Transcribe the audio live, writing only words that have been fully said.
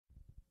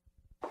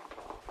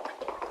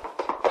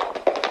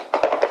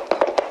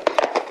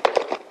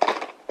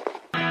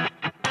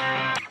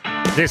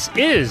This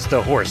is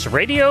the Horse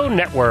Radio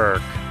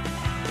Network.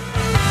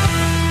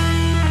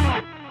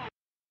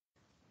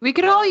 We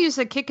could all use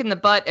a kick in the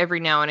butt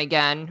every now and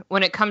again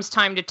when it comes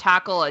time to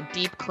tackle a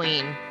deep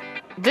clean.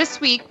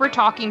 This week, we're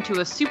talking to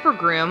a super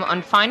groom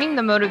on finding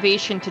the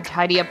motivation to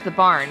tidy up the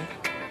barn.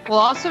 We'll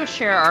also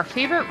share our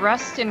favorite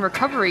rest and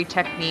recovery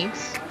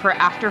techniques for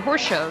after horse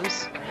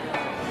shows.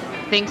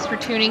 Thanks for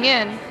tuning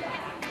in.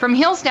 From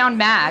Heels Down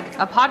Mag,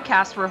 a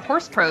podcast where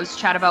horse pros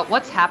chat about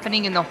what's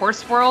happening in the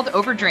horse world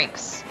over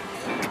drinks.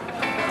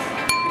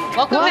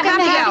 Welcome to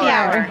Happy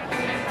Hour.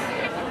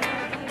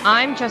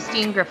 I'm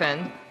Justine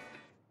Griffin.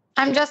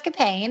 I'm Jessica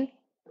Payne.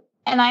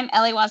 And I'm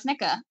Ellie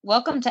Woznicka.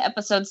 Welcome to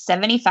episode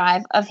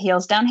 75 of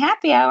Heels Down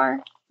Happy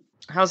Hour.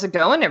 How's it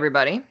going,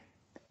 everybody?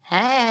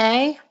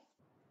 Hey.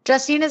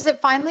 Justine, is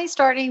it finally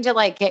starting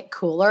to get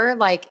cooler?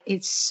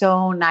 It's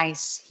so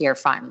nice here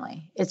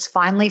finally. It's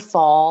finally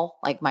fall,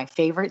 my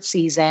favorite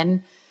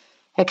season.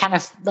 It kind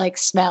of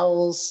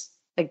smells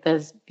like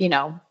the,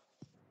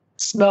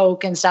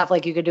 smoke and stuff,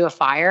 like you could do a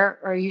fire.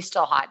 Or are you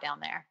still hot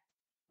down there?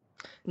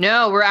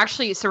 No, we're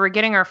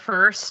getting our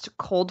first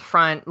cold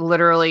front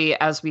literally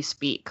as we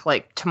speak.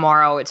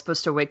 Tomorrow it's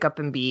supposed to wake up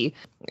and be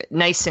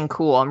nice and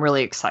cool. I'm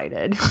really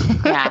excited.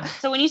 Yeah.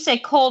 So when you say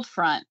cold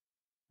front.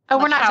 Oh,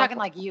 we're not talking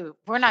like you.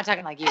 We're not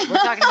talking like you. We're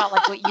talking about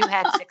what you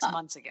had 6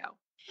 months ago.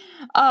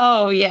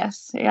 Oh,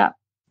 yes. Yeah.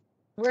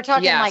 We're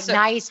talking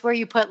nice, where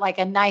you put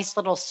a nice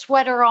little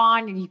sweater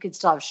on and you could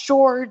still have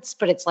shorts,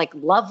 but it's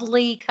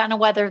lovely kind of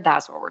weather.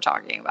 That's what we're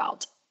talking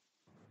about.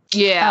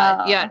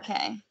 Yeah. Yeah.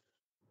 Okay.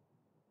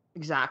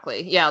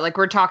 Exactly. Yeah.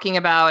 We're talking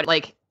about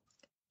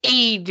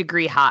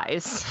 80-degree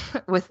highs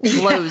with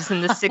lows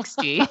in the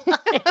 60. Justine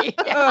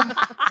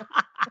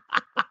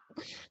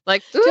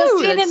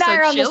and I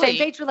are on chilly. the same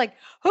page. We're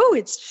oh,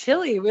 it's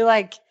chilly. We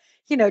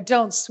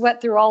don't sweat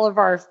through all of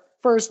our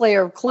first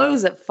layer of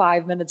clothes at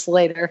 5 minutes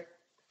later.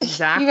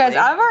 Exactly. You guys,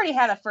 I've already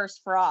had a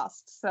first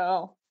frost,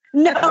 so.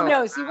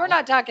 No. See, we're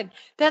not talking.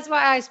 That's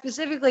why I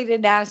specifically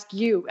didn't ask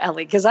you,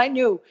 Ellie, because I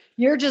knew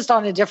you're just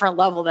on a different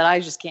level that I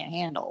just can't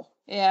handle.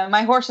 Yeah,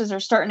 my horses are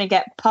starting to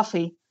get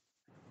puffy.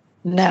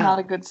 No. Not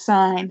a good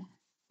sign.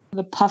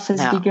 The puff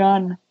has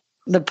begun.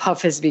 The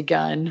puff has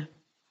begun.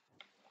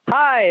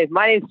 Hi,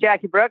 my name is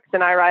Jackie Brooks,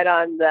 and I ride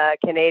on the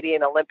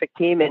Canadian Olympic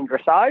team in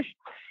dressage.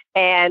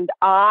 And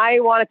I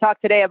want to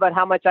talk today about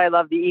how much I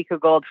love the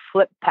EcoGold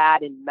flip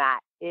pad and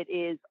mat. It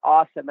is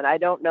awesome. And I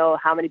don't know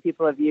how many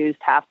people have used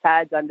half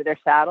pads under their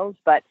saddles,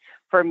 but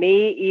for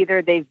me,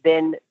 either they've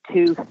been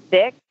too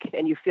thick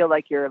and you feel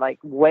like you're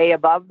way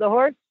above the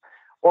horse,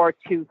 or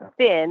too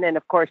thin. And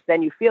of course,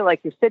 then you feel like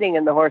you're sitting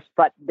in the horse,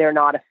 but they're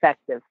not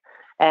effective.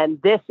 And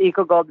this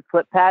EcoGold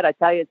flip pad, I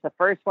tell you, it's the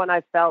first one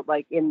I felt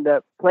in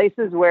the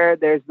places where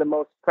there's the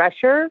most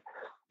pressure,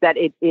 that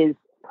it is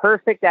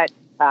perfect at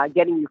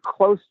getting you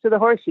close to the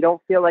horse. You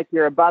don't feel like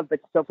you're above, but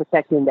still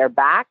protecting their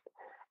back.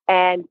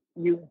 And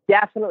you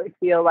definitely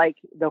feel like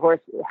the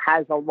horse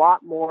has a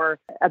lot more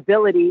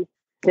ability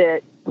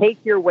to take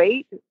your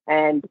weight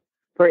and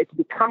for it to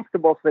be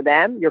comfortable for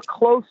them. You're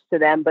close to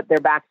them, but their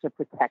backs are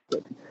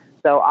protected.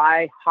 So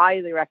I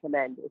highly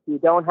recommend, if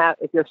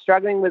you're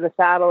struggling with a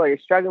saddle, or you're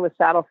struggling with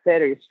saddle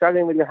fit, or you're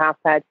struggling with your half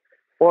pad,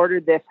 order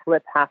this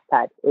flip half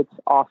pad. It's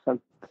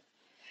awesome.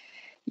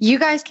 You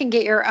guys can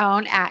get your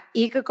own at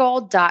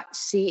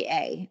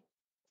ecogold.ca.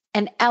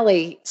 And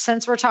Ellie,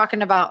 since we're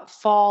talking about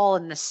fall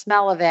and the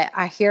smell of it,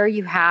 I hear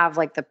you have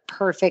the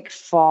perfect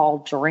fall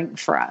drink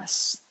for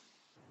us.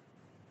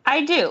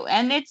 I do,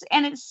 and it's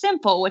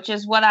simple, which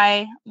is what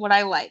I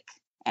like.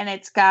 And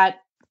it's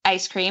got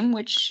ice cream,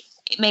 which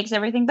it makes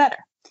everything better.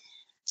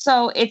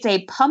 So it's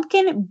a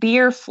pumpkin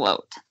beer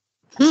float.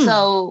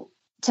 So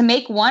to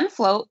make one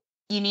float,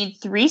 you need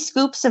 3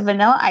 scoops of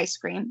vanilla ice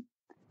cream,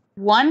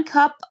 1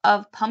 cup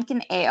of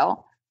pumpkin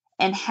ale,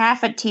 and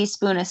half a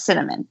teaspoon of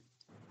cinnamon.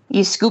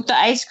 You scoop the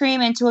ice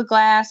cream into a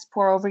glass,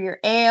 pour over your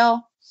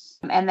ale,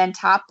 and then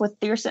top with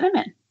your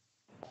cinnamon.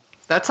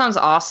 That sounds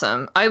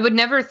awesome. I would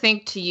never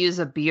think to use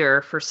a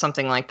beer for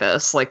something like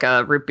this, like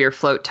a root beer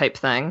float type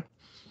thing.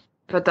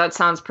 But that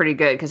sounds pretty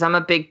good because I'm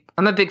a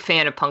big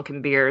fan of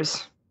pumpkin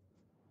beers.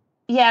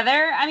 Yeah,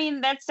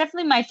 that's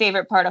definitely my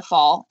favorite part of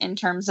fall in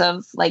terms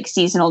of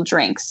seasonal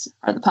drinks,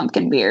 are the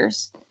pumpkin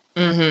beers.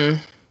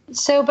 Mm-hmm.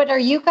 So, but are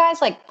you guys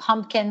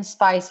pumpkin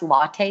spice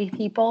latte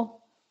people?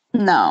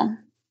 No.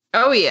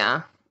 Oh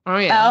yeah.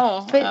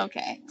 Oh, but,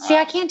 okay. See,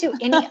 I can't do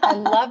any. I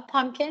love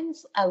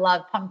pumpkins. I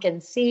love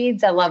pumpkin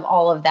seeds. I love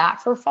all of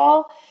that for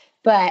fall.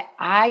 But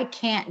I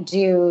can't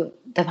do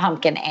the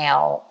pumpkin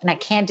ale, and I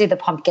can't do the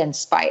pumpkin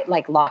spice,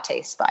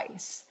 latte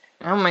spice.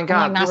 Oh my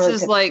God, this really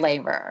is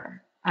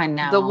flavor. I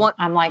know.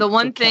 The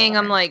one thing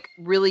I'm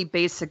really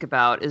basic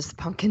about is the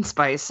pumpkin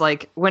spice.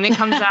 When it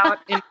comes out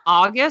in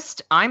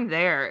August, I'm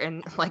there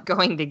and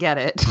going to get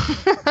it.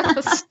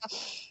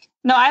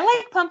 No, I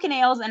like pumpkin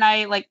ales, and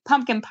I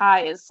pumpkin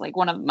pie is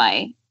one of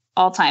my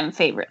all-time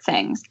favorite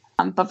things.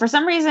 But for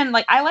some reason,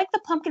 I like the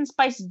pumpkin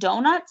spice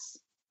donuts.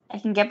 I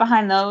can get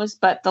behind those,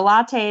 but the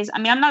lattes,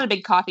 I'm not a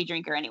big coffee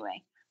drinker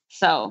anyway.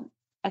 So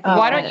I think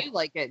why don't you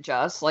like it,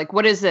 Jess?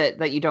 What is it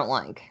that you don't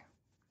like?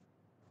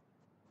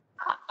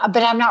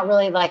 but I'm not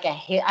really like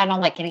I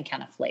don't like any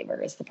kind of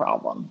flavor is the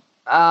problem.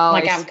 Oh,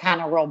 Like I'm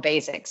kind of real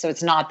basic. So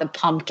it's not the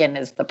pumpkin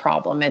is the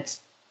problem.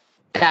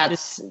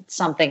 That's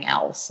something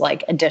else,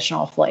 like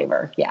additional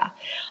flavor. Yeah.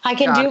 I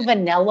can do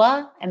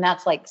vanilla, and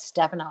that's like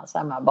stepping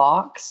outside my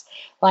box,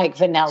 like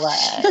vanilla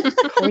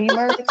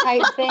creamer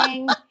type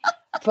thing.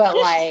 But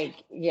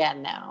like, yeah,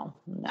 no.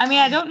 I mean,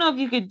 I don't know if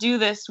you could do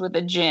this with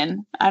a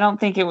gin. I don't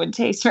think it would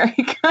taste very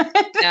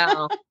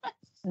good.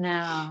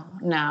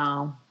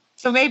 No.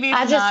 So maybe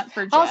it's not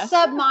for Jess. I'll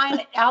sub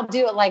mine. I'll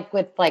do it like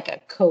with like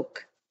a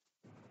Coke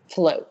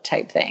float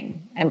type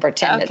thing and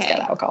pretend it's got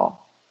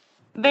alcohol.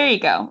 There you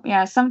go.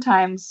 Yeah,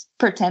 sometimes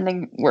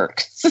pretending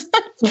works.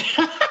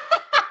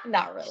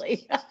 Not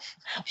really.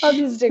 I'll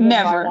just stick with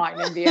my wine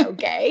and be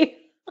okay.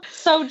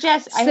 So,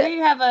 Jess, I hear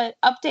you have an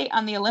update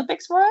on the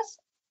Olympics for us?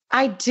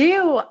 I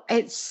do.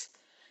 It's,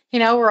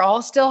 we're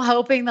all still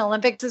hoping the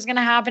Olympics is going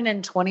to happen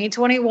in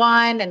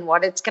 2021 and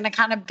what it's going to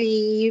kind of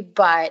be.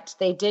 But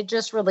they did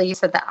just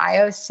release that the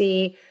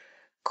IOC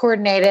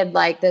coordinated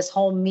like this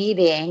whole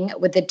meeting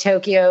with the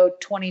Tokyo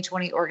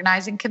 2020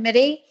 organizing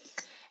committee.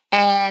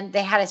 And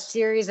they had a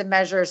series of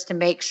measures to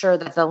make sure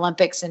that the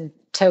Olympics in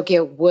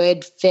Tokyo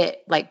would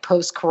fit like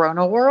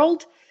post-corona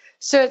world.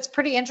 So it's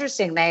pretty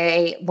interesting.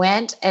 They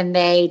went and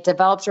they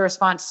developed a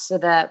response to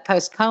the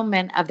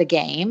postponement of the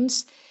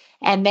games.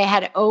 And they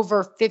had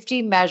over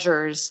 50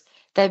 measures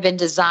that have been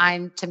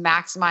designed to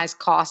maximize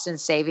cost and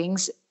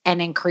savings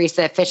and increase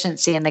the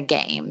efficiency in the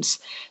games.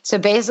 So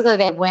basically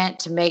they went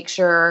to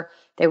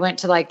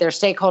like their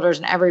stakeholders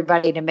and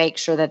everybody to make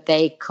sure that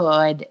they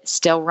could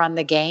still run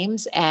the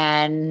games,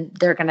 and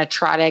they're going to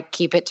try to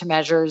keep it to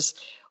measures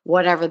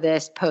whatever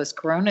this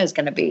post-corona is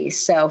going to be.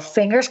 So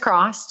fingers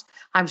crossed.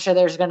 I'm sure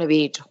there's going to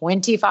be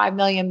 25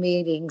 million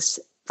meetings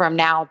from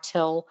now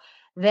till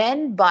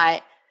then.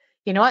 But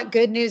you know what?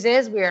 Good news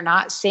is we are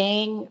not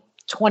seeing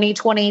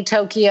 2020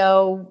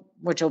 Tokyo,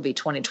 which will be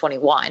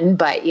 2021,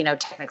 but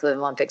technically the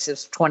Olympics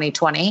is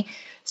 2020.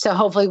 So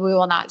hopefully we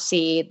will not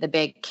see the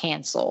big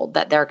canceled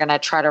that they're going to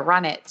try to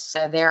run it.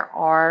 So there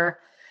are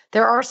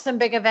some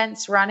big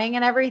events running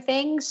and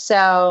everything.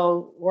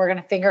 So we're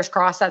going to fingers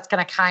crossed that's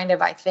going to kind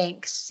of, I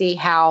think, see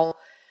how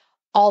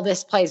all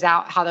this plays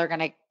out, how they're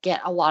going to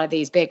get a lot of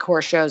these big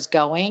horse shows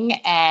going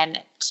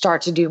and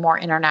start to do more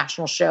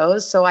international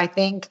shows. So I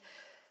think,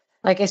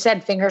 like I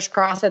said, fingers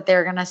crossed that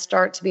they're going to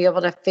start to be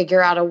able to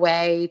figure out a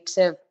way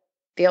to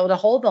be able to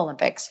hold the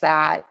Olympics,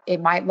 that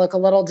it might look a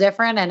little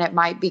different and it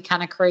might be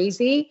kind of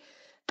crazy,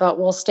 but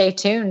we'll stay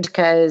tuned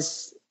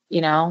because,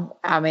 there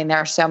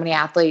are so many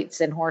athletes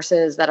and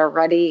horses that are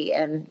ready.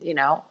 And,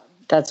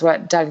 that's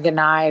what Doug and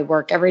I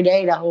work every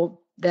day to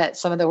hope that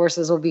some of the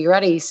horses will be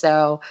ready.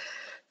 So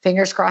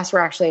fingers crossed we're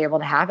actually able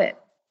to have it.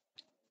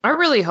 I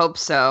really hope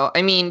so.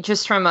 I mean,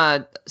 just from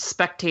a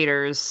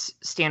spectator's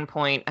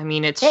standpoint, I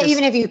mean, it's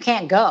even if you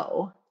can't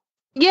go.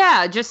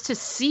 Yeah, just to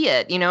see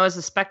it, as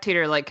a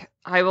spectator, like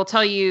I will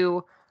tell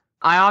you,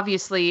 I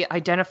obviously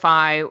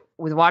identify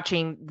with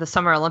watching the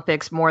Summer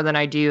Olympics more than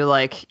I do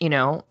like,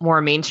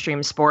 more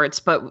mainstream sports.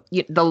 But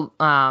the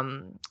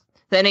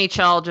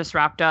NHL just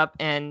wrapped up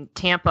and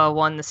Tampa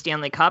won the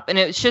Stanley Cup. And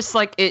it was just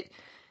like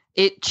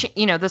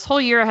this whole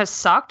year has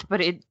sucked,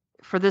 but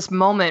for this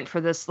moment, for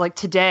this, like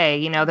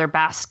today, they're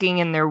basking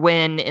in their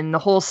win and the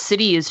whole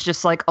city is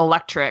just like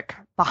electric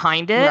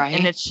behind it. Right.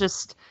 And it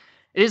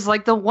is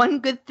like the one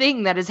good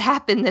thing that has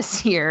happened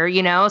this year,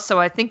 So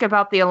I think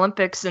about the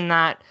Olympics and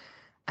that,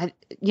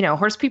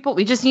 horse people,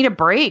 we just need a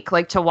break,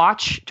 like to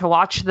watch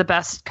the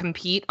best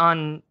compete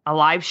on a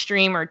live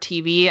stream or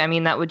TV. I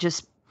mean, that would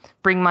just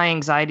bring my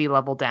anxiety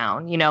level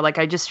down. Like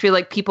I just feel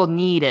like people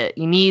need it.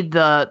 You need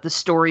the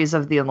stories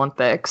of the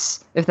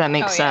Olympics, if that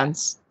makes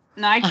sense.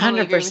 No, I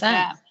totally 100%. Agree with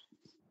that.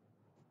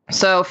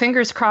 So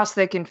fingers crossed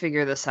they can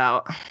figure this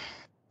out.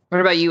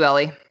 What about you,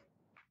 Ellie?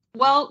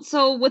 Well,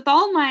 so with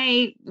all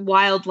my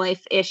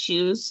wildlife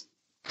issues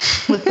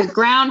with the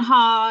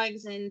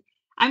groundhogs, and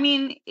I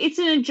mean, it's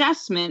an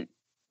adjustment,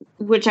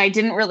 which I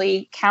didn't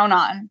really count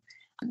on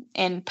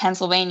in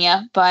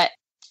Pennsylvania, but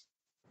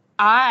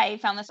I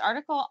found this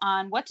article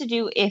on what to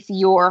do if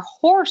your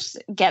horse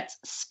gets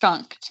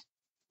skunked,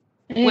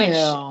 which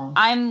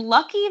I'm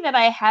lucky that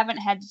I haven't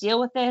had to deal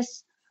with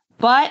this.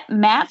 But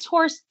Matt's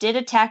horse did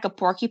attack a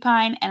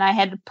porcupine, and I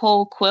had to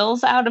pull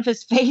quills out of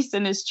his face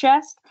and his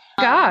chest.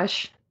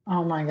 Gosh.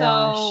 Oh, my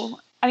gosh. So,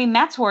 I mean,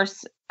 Matt's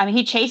horse,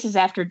 he chases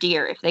after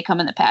deer if they come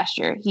in the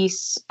pasture.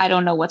 I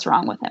don't know what's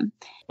wrong with him.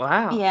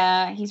 Wow.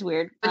 Yeah, he's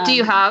weird. But do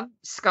you have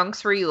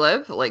skunks where you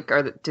live? Like,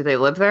 do they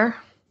live there?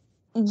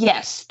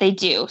 Yes, they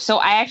do. So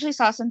I actually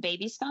saw some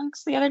baby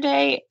skunks the other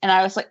day, and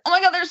I was like, oh,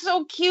 my God, they're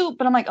so cute.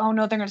 But I'm like, oh,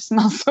 no, they're going to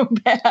smell so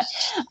bad.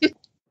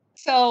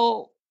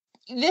 So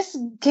this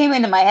came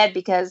into my head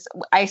because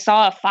I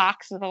saw a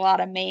fox with a lot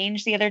of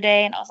mange the other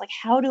day, and I was like,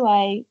 how do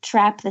I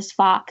trap this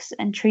fox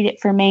and treat it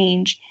for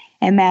mange?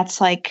 And Matt's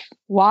like,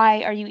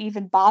 why are you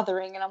even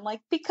bothering? And I'm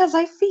like, because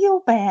I feel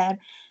bad.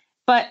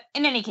 But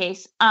in any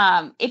case,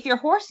 if your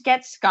horse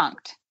gets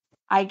skunked,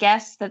 I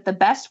guess that the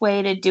best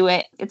way to do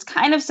it, it's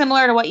kind of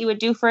similar to what you would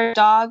do for a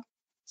dog.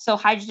 So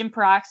hydrogen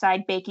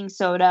peroxide, baking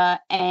soda,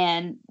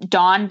 and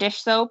Dawn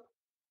dish soap.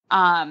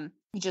 You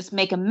just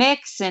make a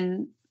mix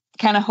and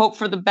kind of hope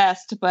for the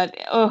best. But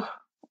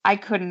I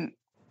couldn't.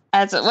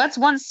 That's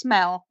one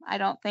smell I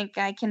don't think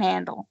I can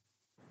handle.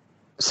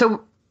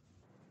 So,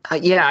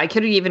 I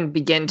couldn't even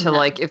begin to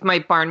like, if my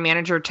barn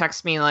manager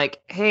texts me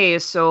like, hey,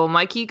 so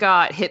Mikey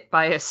got hit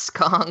by a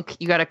skunk,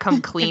 you got to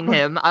come clean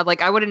him.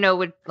 I wouldn't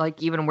know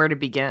even where to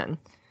begin.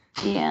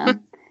 Yeah.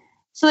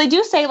 So they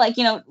do say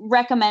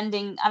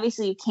recommending,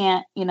 obviously you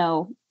can't,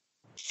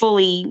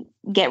 fully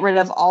get rid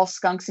of all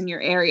skunks in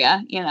your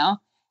area,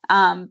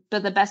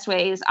 but the best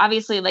way is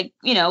obviously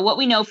what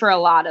we know for a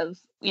lot of,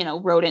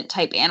 rodent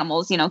type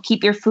animals,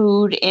 keep your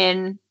food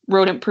in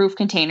rodent proof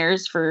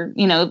containers for,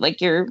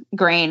 your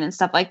grain and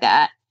stuff like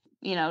that.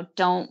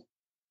 Don't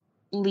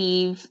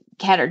leave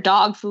cat or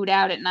dog food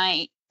out at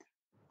night.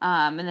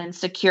 And then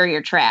secure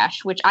your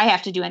trash, which I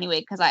have to do anyway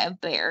because I have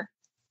bear.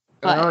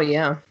 But, oh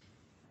yeah.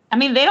 I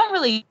mean, they don't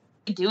really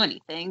do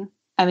anything.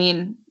 I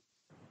mean,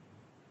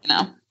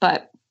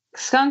 but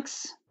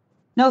skunks,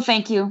 no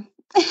thank you.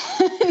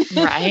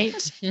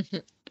 Right.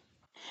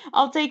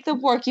 I'll take the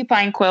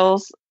porcupine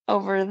quills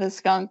over the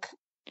skunk.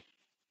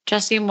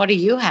 Justine, what do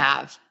you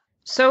have?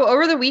 So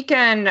over the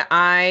weekend,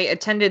 I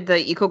attended the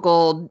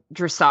EcoGold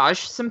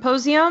Dressage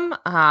Symposium,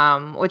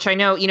 which I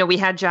know, we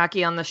had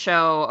Jackie on the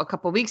show a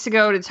couple weeks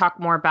ago to talk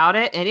more about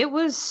it. And it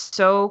was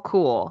so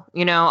cool.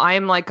 I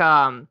am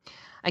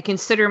I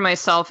consider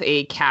myself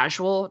a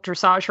casual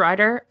dressage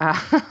rider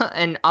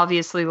and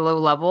obviously low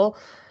level.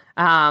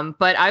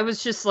 But I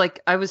was just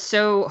I was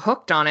so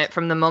hooked on it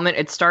from the moment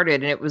it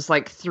started. And it was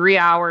 3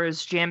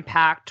 hours jam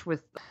packed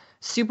with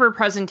super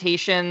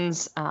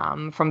presentations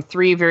from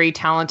 3 very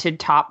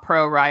talented top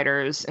pro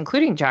riders,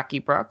 including Jackie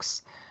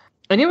Brooks.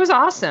 And it was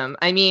awesome.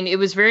 I mean, it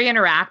was very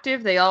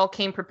interactive. They all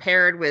came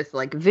prepared with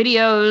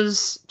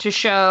videos to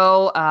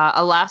show.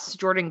 Alas,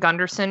 Jordan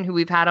Gunderson, who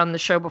we've had on the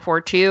show before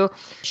too,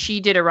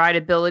 she did a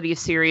rideability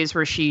series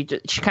where she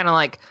kind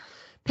of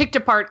picked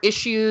apart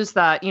issues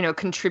that,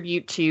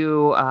 contribute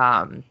to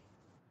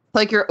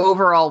your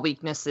overall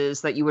weaknesses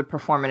that you would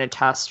perform in a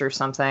test or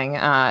something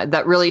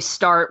that really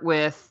start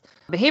with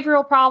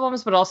behavioral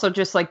problems, but also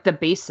just the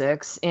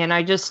basics. And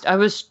I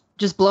was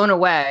just blown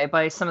away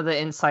by some of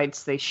the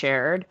insights they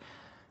shared.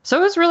 So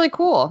it was really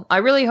cool. I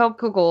really hope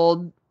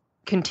EcoGold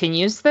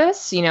continues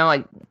this.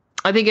 I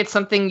think it's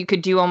something you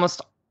could do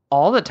almost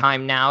all the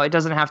time now. It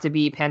doesn't have to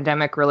be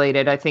pandemic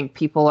related. I think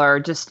people are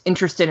just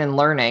interested in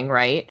learning,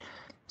 right?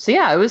 So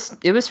yeah, it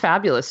was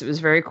fabulous. It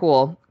was very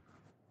cool.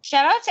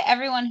 Shout out to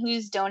everyone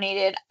who's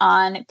donated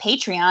on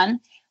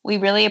Patreon. We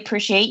really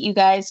appreciate you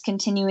guys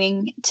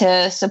continuing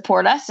to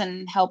support us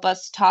and help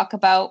us talk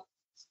about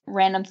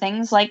random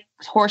things like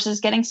horses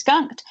getting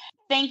skunked.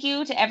 Thank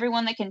you to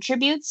everyone that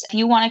contributes. If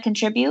you want to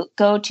contribute,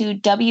 go to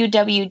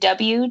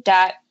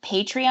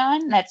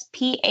www.patreon. That's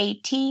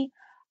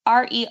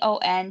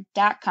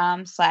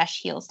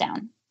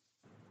patreon.com/heelsdown.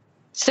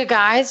 So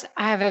guys,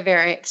 I have a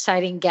very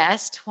exciting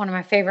guest, one of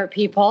my favorite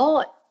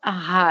people,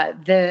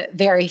 the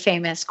very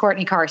famous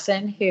Courtney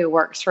Carson, who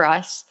works for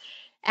us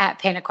at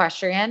Pain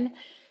Equestrian.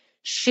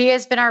 She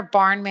has been our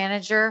barn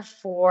manager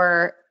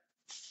for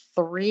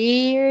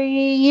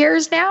 3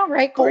 years now,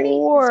 right, Courtney?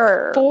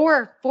 Four.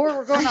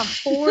 We're going on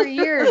 4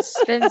 years.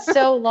 It's been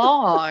so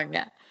long.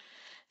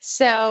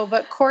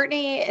 But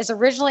Courtney is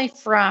originally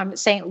from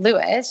St.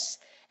 Louis,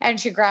 and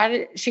she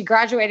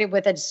graduated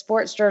with a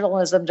sports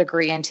journalism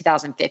degree in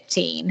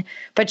 2015.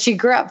 But she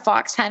grew up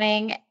fox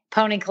hunting,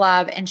 pony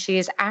club, and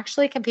she's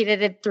actually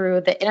competed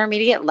through the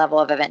intermediate level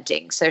of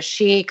eventing. So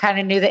she kind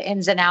of knew the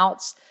ins and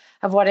outs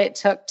of what it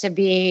took to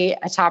be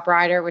a top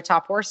rider with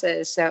top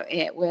horses. So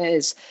it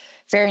was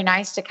very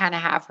nice to kind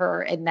of have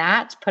her in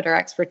that, put her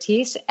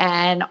expertise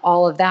and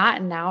all of that.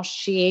 And now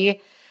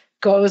she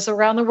goes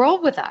around the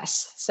world with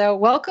us. So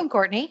welcome,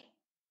 Courtney.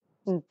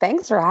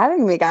 Thanks for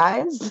having me,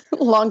 guys.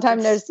 Long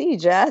time no see,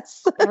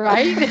 Jess.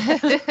 Right?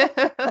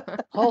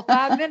 Whole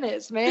 5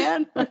 minutes,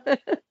 man.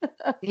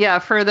 Yeah,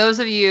 for those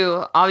of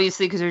you,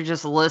 obviously, because you're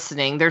just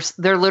listening,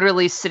 they're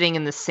literally sitting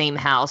in the same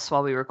house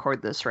while we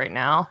record this right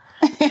now.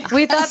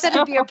 We thought that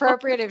it'd be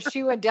appropriate if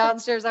she went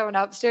downstairs, I went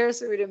upstairs,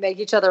 so we didn't make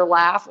each other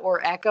laugh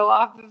or echo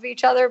off of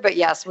each other. But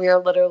yes, we are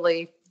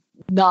literally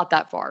not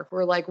that far.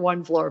 We're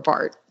 1 floor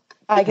apart.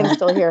 I can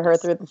still hear her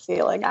through the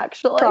ceiling,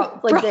 actually.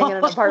 Being in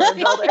an apartment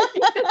building.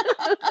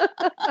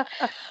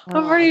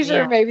 I'm pretty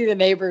sure maybe the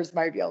neighbors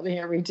might be able to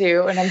hear me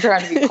too. And I'm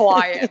trying to be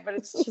quiet, but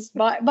it's just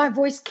my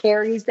voice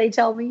carries, they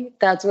tell me.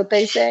 That's what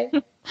they say.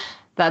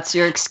 That's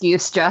your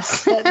excuse,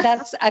 Jess.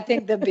 That's, I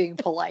think, them being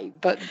polite,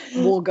 but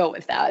we'll go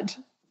with that.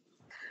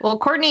 Well,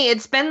 Courtney,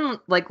 it's been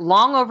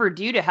long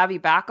overdue to have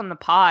you back on the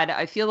pod.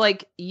 I feel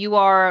like you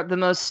are the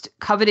most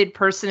coveted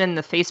person in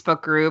the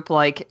Facebook group.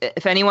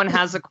 If anyone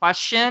has a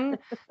question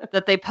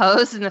that they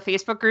pose in the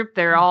Facebook group,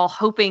 they're all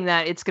hoping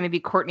that it's going to be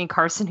Courtney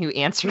Carson who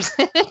answers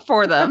it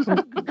for them.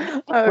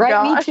 Oh, right,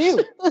 gosh. Me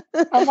too.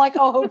 I'm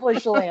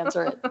hopefully she'll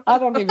answer it. I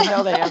don't even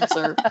know the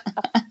answer.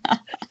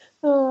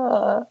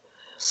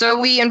 So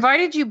we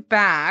invited you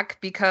back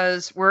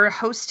because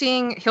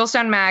Heels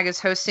Down Mag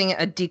is hosting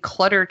a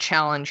declutter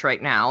challenge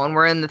right now, and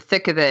we're in the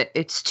thick of it.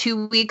 It's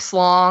 2 weeks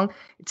long.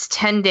 It's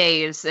 10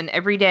 days, and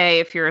every day,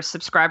 if you're a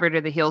subscriber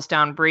to the Heels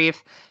Down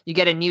Brief, you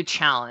get a new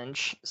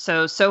challenge.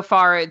 So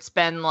far, it's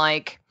been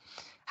like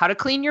how to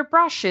clean your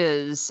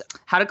brushes,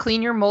 how to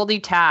clean your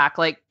moldy tack,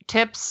 like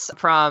tips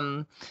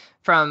from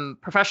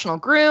professional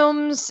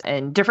grooms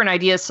and different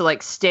ideas to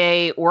like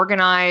stay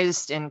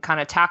organized and kind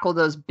of tackle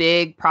those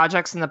big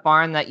projects in the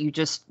barn that you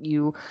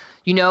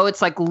know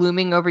it's like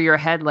looming over your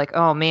head like,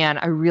 oh man,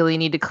 I really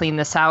need to clean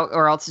this out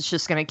or else it's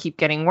just going to keep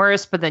getting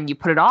worse. But then you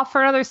put it off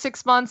for another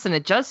 6 months and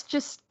it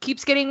just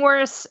keeps getting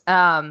worse.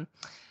 And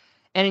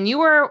you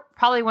were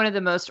probably one of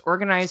the most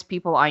organized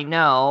people I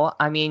know.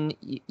 I mean,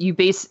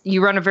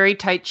 you run a very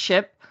tight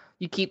ship.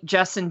 You keep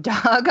Jess and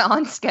Doug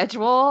on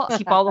schedule,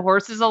 keep all the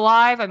horses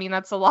alive. I mean,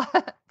 that's a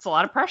lot. It's a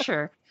lot of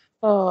pressure.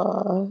 As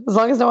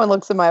long as no one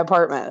looks in my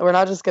apartment, we're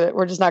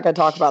just not gonna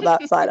talk about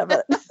that side of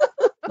it.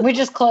 We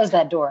just closed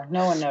that door.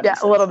 No one notices.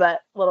 Yeah, a little bit.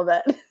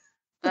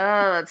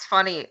 Oh, that's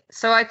funny.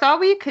 So I thought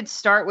we could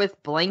start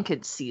with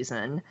blanket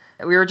season.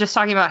 We were just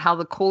talking about how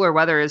the cooler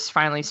weather is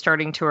finally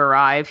starting to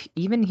arrive,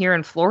 even here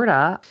in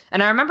Florida.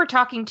 And I remember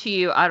talking to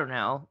you, I don't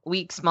know,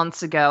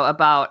 months ago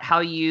about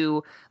how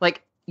you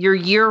like your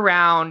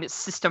year-round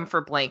system for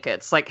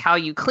blankets, like how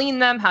you clean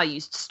them, how you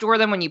store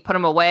them when you put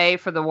them away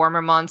for the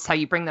warmer months, how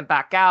you bring them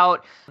back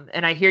out.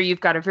 And I hear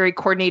you've got a very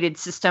coordinated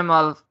system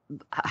of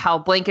how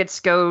blankets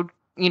go,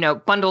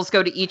 bundles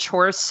go to each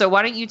horse. So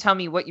why don't you tell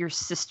me what your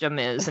system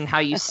is and how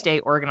you stay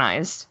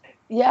organized?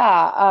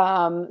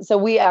 Yeah.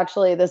 So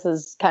this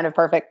is kind of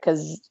perfect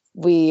because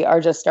we are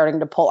just starting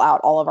to pull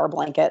out all of our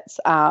blankets.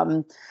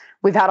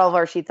 We've had all of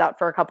our sheets out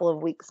for a couple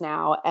of weeks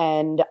now,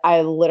 and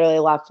I literally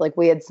left, like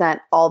we had sent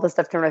all the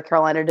stuff to North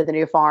Carolina to the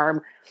new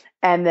farm,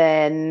 and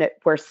then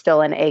we're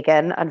still in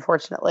Aiken,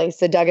 unfortunately.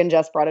 So Doug and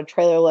Jess brought a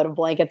trailer load of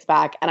blankets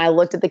back, and I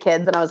looked at the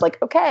kids and I was like,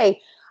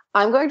 okay,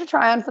 I'm going to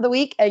try on for the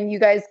week, and you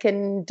guys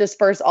can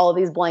disperse all of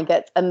these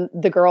blankets. And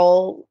the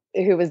girl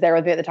who was there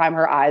with me at the time,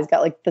 her eyes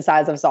got like the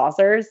size of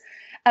saucers.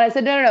 And I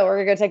said, no,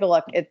 we're going to go take a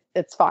look.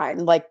 It's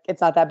fine. Like,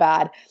 it's not that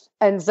bad.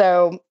 And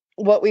so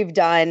what we've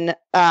done,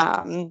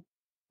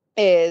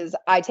 is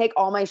I take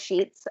all my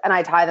sheets and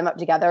I tie them up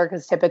together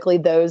because typically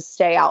those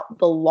stay out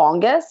the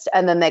longest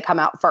and then they come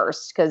out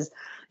first because,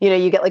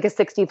 you get like a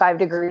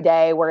 65-degree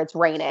day where it's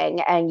raining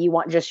and you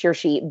want just your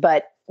sheet,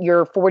 but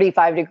your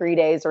 45-degree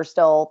days are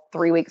still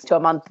 3 weeks to a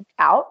month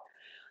out.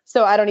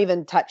 So I don't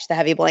even touch the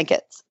heavy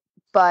blankets.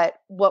 But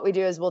what we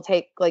do is we'll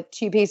take like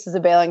 2 pieces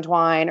of baling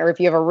twine, or if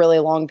you have a really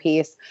long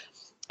piece,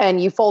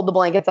 and you fold the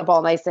blankets up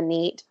all nice and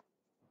neat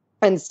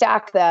and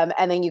stack them.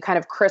 And then you kind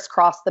of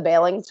crisscross the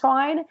baling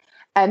twine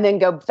and then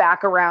go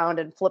back around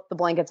and flip the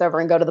blankets over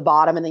and go to the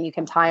bottom, and then you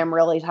can tie them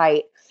really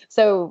tight.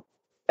 So,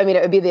 I mean,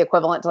 it would be the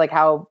equivalent to like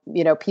how,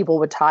 people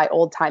would tie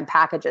old time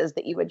packages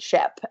that you would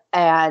ship.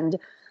 And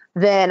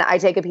then I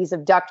take a piece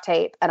of duct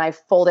tape and I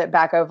fold it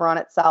back over on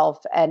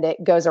itself, and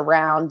it goes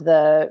around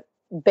the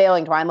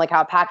baling twine, like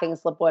how a packing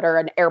slip would or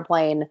an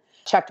airplane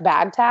checked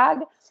bag tag.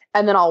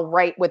 And then I'll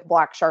write with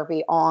black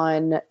Sharpie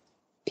on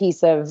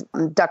piece of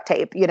duct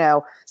tape,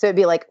 so it'd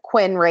be like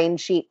Quinn rain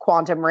sheet,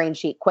 Quantum rain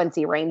sheet,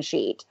 Quincy rain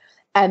sheet.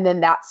 And then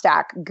that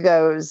stack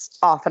goes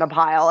off in a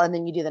pile, and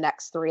then you do the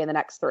next 3 and the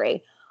next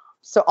 3.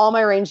 So all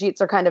my rain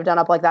sheets are kind of done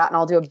up like that, and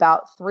I'll do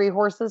about 3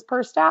 horses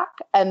per stack.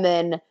 And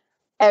then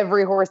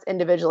every horse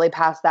individually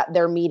past that,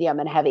 their medium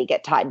and heavy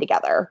get tied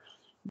together.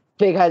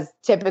 Because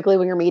typically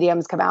when your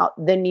mediums come out,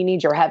 then you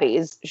need your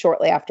heavies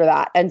shortly after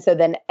that. And so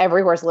then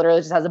every horse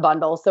literally just has a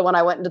bundle. So when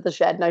I went into the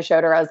shed and I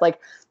showed her, I was like,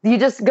 you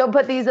just go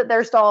put these at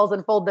their stalls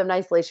and fold them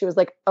nicely. She was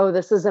like, oh,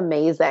 this is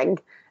amazing.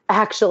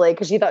 Actually,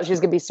 because she thought she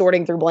was going to be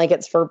sorting through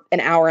blankets for an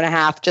hour and a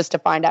half just to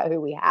find out who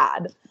we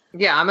had.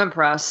 Yeah, I'm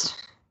impressed.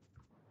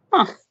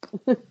 Huh.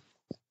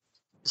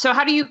 So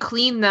how do you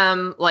clean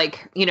them,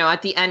 like,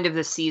 at the end of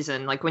the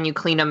season? Like when you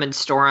clean them and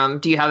store them,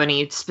 do you have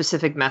any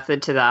specific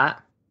method to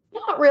that?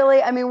 Not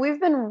really. I mean,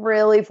 we've been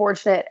really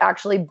fortunate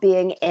actually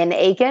being in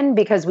Aiken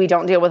because we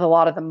don't deal with a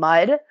lot of the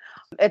mud.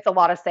 It's a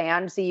lot of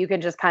sand. So you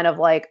can just kind of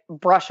like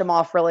brush them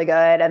off really good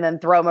and then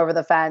throw them over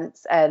the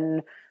fence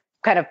and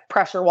kind of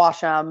pressure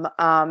wash them.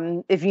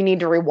 If you need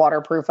to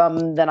re-waterproof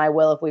them, then I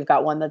will if we've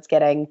got one that's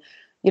getting,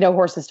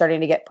 horses starting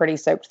to get pretty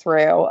soaked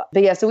through.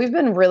 But yeah, so we've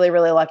been really,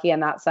 really lucky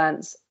in that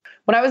sense.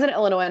 When I was in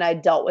Illinois and I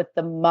dealt with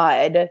the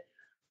mud,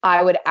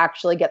 I would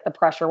actually get the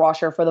pressure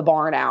washer for the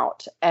barn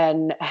out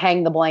and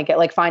hang the blanket,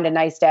 like find a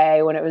nice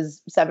day when it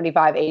was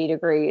 75, 80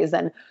 degrees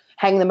and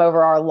hang them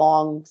over our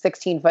long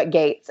 16-foot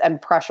gates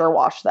and pressure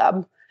wash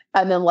them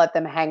and then let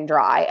them hang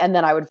dry. And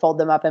then I would fold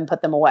them up and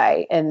put them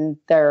away in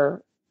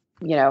their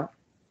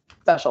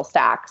special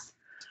stacks.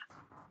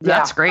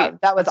 That's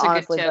great. That was That's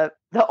honestly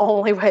the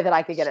only way that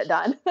I could get it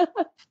done.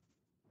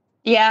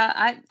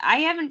 Yeah, I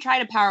haven't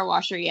tried a power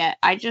washer yet.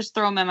 I just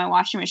throw them in my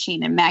washing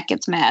machine and Matt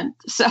gets mad.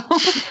 So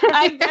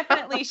I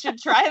definitely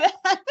should try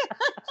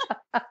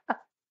that.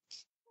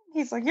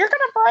 He's like, you're going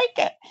to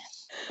break it.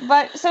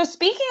 But so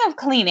speaking of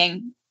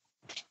cleaning,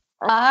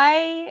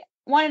 I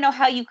want to know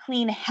how you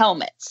clean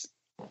helmets,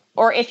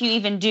 or if you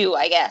even do,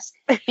 I guess,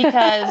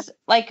 because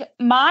like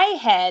my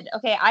head,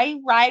 okay, I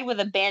ride with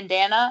a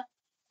bandana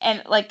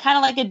and like kind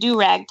of like a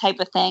do-rag type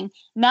of thing,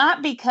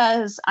 not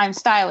because I'm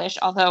stylish,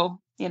 although,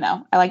 you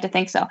know, I like to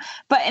think so.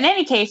 But in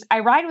any case, I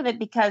ride with it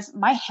because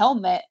my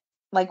helmet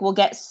like will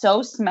get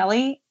so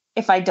smelly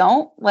if I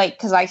don't, like,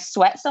 because I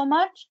sweat so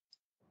much.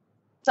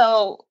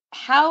 So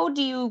how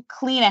do you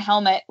clean a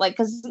helmet? Like,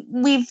 because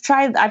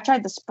I've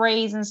tried the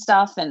sprays and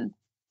stuff, and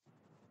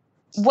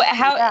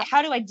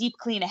how do I deep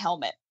clean a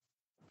helmet?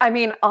 I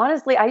mean,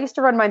 honestly, I used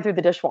to run mine through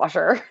the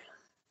dishwasher.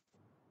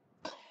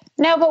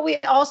 No, but we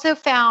also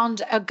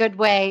found a good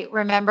way.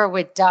 Remember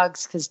with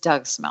Doug's, because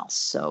Doug smells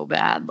so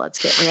bad. Let's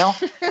get real.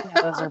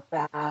 Yeah, those are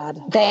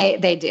bad.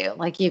 They do.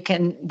 Like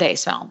they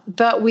smell.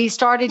 But we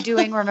started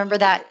doing, remember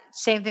that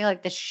same thing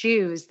like the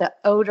shoes, the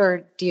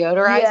odor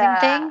deodorizing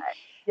thing.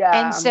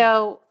 Yeah. And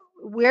so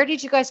where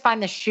did you guys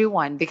find the shoe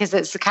one? Because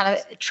it's the kind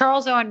of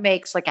Charles Owen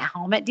makes like a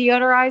helmet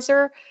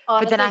deodorizer,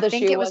 Honestly, but then I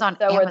think it was on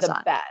Amazon. Were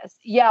the best.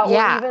 Yeah,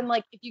 or even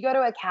like if you go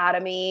to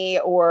Academy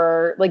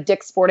or like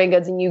Dick's Sporting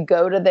Goods and you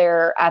go to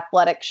their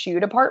athletic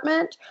shoe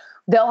department,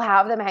 they'll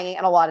have them hanging,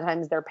 and a lot of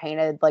times they're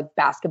painted like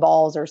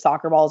basketballs or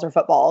soccer balls or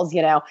footballs,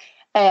 you know,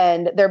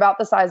 and they're about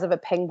the size of a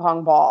ping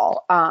pong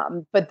ball,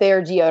 but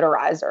they're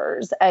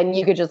deodorizers, and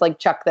you could just like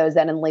chuck those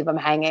in and leave them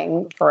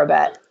hanging for a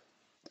bit.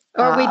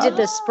 Or we did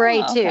the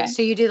spray too. Okay.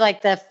 So you do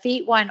like the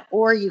feet one,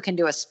 or you can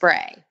do a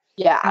spray.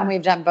 Yeah. And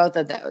we've done both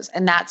of those.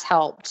 And that's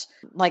helped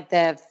like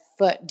the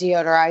foot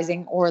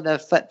deodorizing or the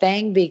foot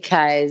thing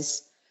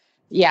because,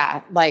 yeah,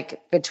 like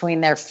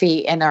between their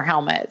feet and their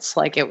helmets,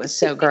 like it was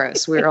so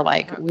gross. We were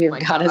like, we've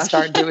got to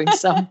start doing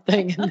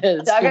something in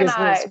this.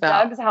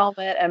 Doug's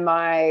helmet and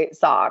my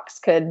socks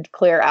could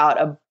clear out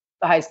a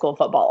high school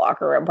football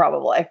locker room,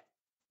 probably.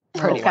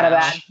 Pretty kind of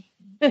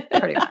bad.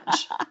 Pretty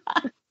much.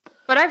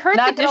 But I've heard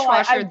the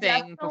dishwasher thing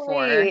definitely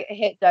before.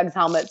 Hit Doug's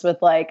helmets with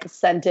like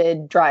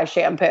scented dry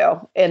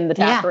shampoo in the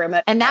tap room.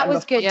 And that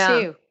was good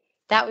too.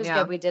 That was Yeah.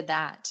 good. We did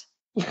that.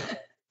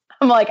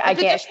 I'm like, But I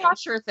the can't.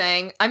 dishwasher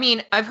thing. I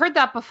mean, I've heard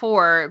that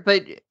before,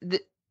 but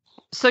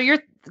so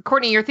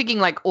Courtney, you're thinking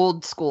like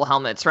old school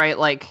helmets, right?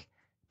 Like,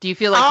 do you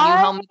feel like new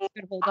helmets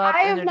could hold up? I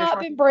have not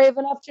been brave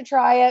enough to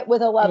try it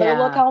with a leather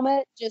look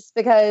helmet, just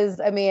because,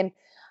 I mean,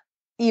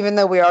 even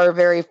though we are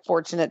very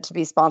fortunate to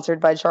be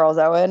sponsored by Charles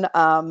Owen,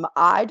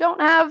 I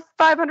don't have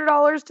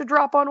 $500 to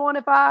drop on one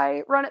if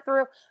I run it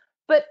through.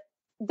 But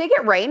they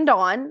get rained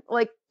on.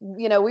 Like,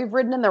 you know, we've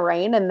ridden in the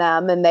rain in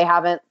them, and they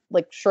haven't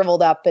like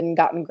shriveled up and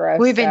gotten gross.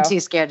 We've been too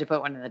scared to put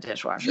one in the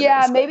dishwasher.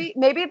 Yeah, basically.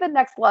 maybe the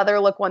next leather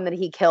look one that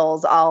he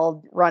kills,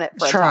 I'll run it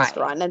for a test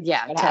run and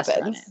yeah, see what test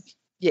happens. run it.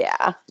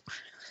 Yeah.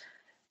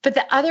 But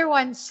the other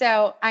one,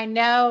 so I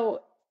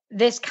know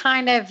this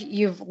kind of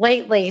you've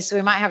lately, so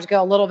we might have to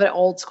go a little bit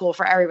old school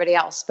for everybody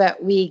else,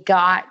 but we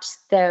got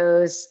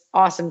those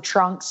awesome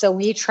trunks. So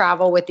we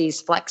travel with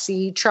these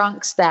Flexi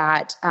trunks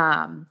that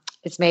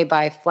it's made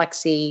by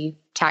Flexi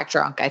Tack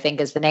Trunk, I think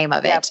is the name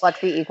of it. Yeah,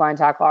 Flexi Equine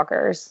Tack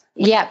Lockers.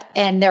 Yep.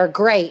 And they're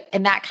great.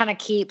 And that kind of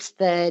keeps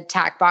the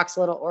tack box a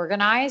little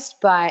organized.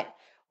 But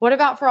what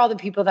about for all the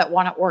people that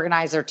want to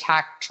organize their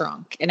tack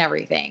trunk and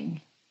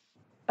everything?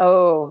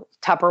 Oh,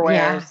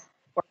 Tupperwares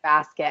or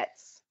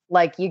baskets.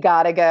 Like you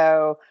got to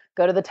go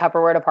to the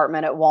Tupperware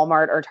department at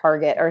Walmart or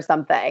Target or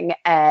something.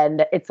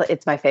 And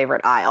it's my favorite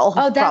aisle.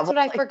 Oh, that's what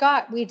I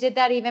forgot. We did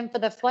that even for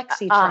the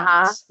Flexi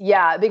trunks.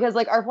 Yeah, because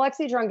like our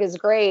Flexi trunk is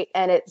great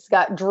and it's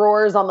got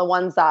drawers on the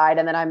one side.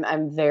 And then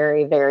I'm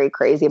very, very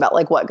crazy about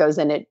like what goes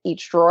in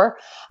each drawer.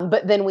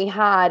 But then we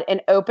had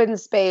an open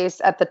space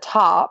at the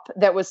top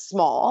that was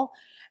small.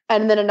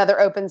 And then another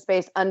open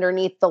space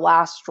underneath the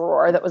last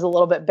drawer that was a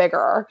little bit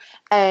bigger.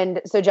 And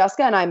so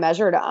Jessica and I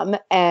measured them,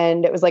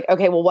 and it was like,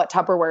 okay, well, what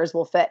Tupperwares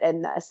will fit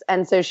in this?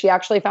 And so she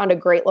actually found a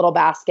great little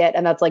basket,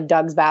 and that's like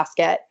Doug's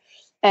basket.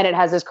 And it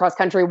has his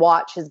cross-country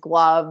watch, his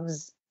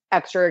gloves,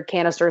 extra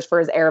canisters for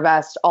his air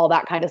vest, all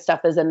that kind of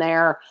stuff is in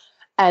there.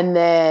 And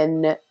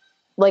then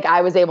like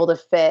I was able to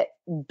fit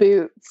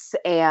boots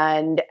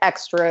and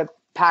extra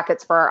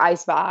packets for our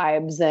Ice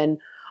Vibes and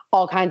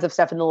all kinds of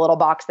stuff in the little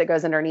box that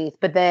goes underneath.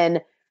 But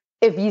then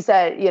if you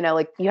said, you know,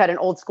 like you had an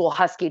old school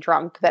Husky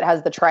trunk that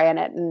has the tray in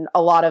it, and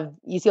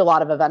you see a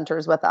lot of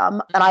eventers with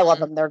them, and I love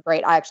them. They're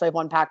great. I actually have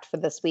one packed for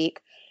this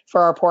week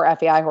for our poor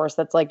FEI horse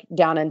that's like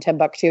down in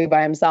Timbuktu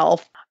by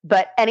himself.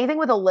 But anything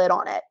with a lid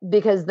on it,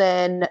 because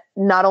then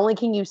not only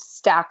can you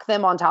stack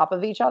them on top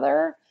of each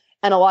other,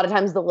 and a lot of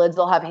times the lids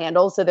will have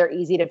handles, so they're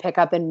easy to pick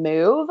up and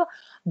move.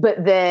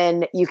 But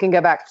then you can go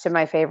back to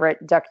my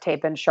favorite duct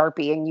tape and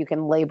Sharpie, and you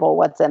can label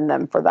what's in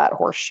them for that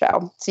horse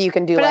show. So you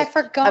can do. But I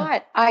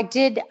forgot. I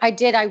did.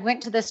 I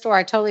went to the store.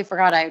 I totally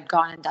forgot I had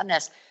gone and done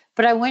this.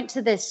 But I went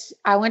to this.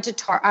 I went to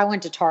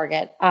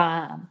Target.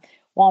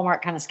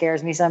 Walmart kind of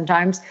scares me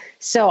sometimes.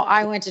 So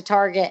I went to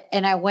Target,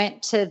 and I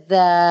went to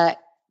the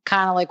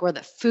kind of like where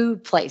the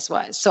food place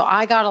was. So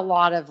I got a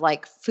lot of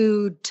like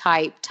food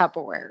type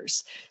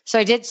Tupperwares. So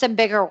I did some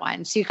bigger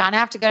ones. So you kind of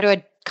have to go to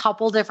a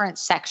couple different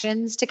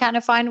sections to kind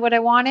of find what I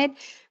wanted.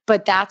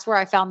 But that's where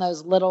I found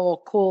those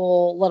little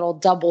cool little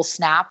double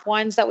snap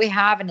ones that we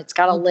have. And it's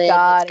got a lid.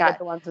 Gotta It's got get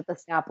the ones with the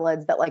snap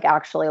lids that like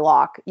actually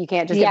lock. You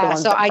can't just get the yeah.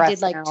 ones So that I press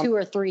did like down.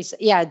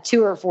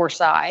 2 or 4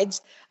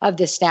 sides of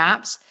the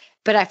snaps,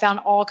 but I found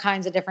all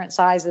kinds of different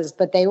sizes,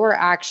 but they were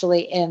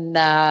actually in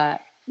the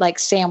like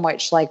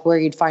sandwich, like where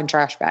you'd find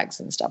trash bags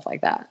and stuff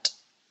like that.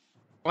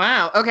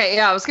 Wow. Okay.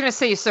 Yeah, I was gonna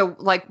say. So,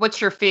 like,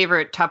 what's your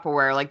favorite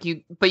Tupperware? Like,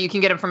 but you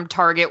can get them from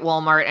Target,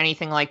 Walmart,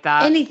 anything like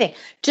that. Anything,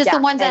 just the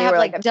ones that have anywhere,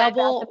 like a Bed Bath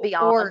double &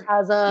 Beyond or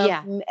has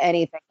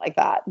anything like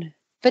that.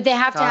 but they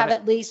have to Got have it.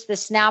 at least the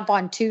snap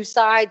on 2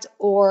 sides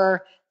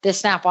or the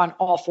snap on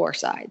all 4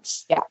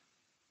 sides. Yeah.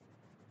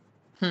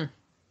 Hmm.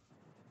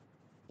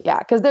 Yeah,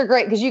 because they're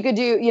great. Because you could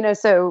do,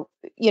 so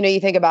you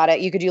think about it,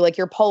 you could do like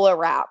your polo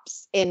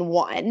wraps in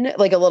one,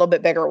 like a little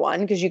bit bigger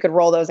one, because you could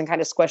roll those and kind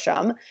of squish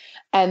them.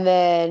 And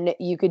then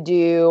you could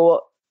do,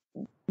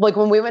 like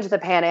when we went to the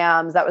Pan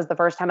Ams, that was the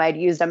first time I'd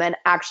used them. And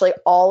actually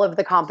all of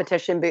the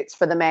competition boots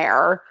for the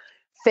mare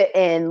fit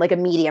in like a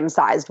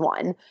medium-sized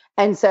one.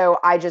 And so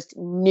I just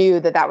knew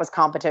that was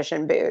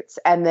competition boots.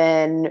 And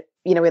then,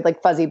 we had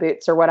like fuzzy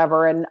boots or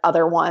whatever and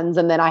other ones.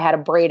 And then I had a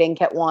braiding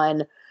kit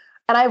one.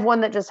 And I have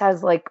one that just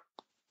has like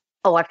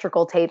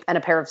electrical tape and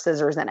a pair of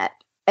scissors in it.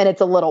 And it's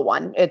a little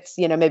one. It's,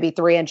 maybe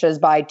 3 inches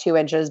by 2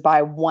 inches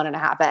by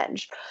 1.5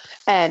 inch.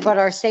 And But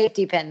our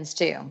safety pins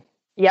too.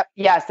 Yep.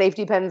 Yeah.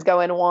 Safety pins go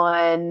in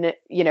one,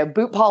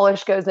 boot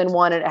polish goes in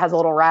one, and it has a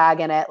little rag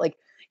in it. Like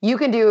you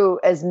can do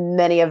as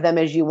many of them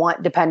as you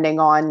want, depending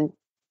on,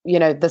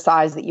 the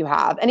size that you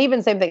have. And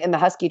even same thing in the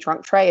Husky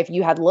trunk tray. If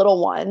you had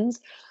little ones,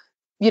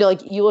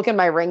 like you look in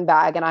my ring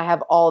bag and I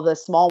have all the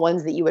small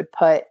ones that you would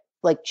put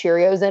like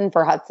Cheerios in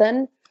for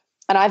Hudson.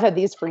 And I've had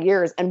these for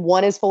years, and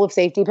one is full of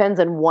safety pins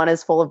and one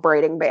is full of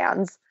braiding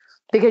bands,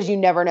 because you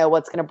never know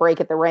what's going to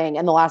break at the ring.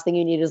 And the last thing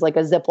you need is like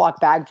a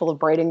Ziploc bag full of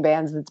braiding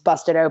bands that's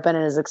busted open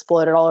and has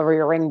exploded all over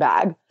your ring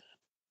bag.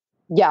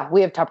 Yeah, we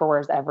have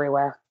Tupperwares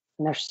everywhere,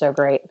 and they're so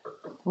great.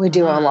 We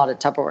do have a lot of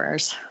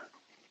Tupperwares.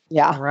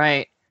 Yeah.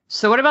 Right.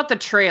 So what about the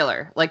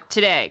trailer? Like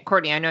today,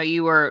 Courtney, I know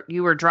you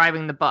were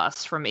driving the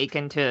bus from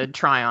Aiken to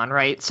Tryon,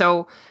 right?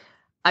 So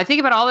I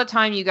think about all the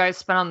time you guys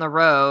spent on the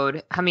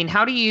road. I mean,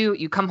 how do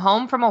you come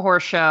home from a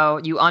horse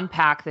show, you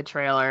unpack the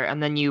trailer,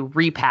 and then you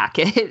repack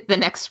it the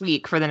next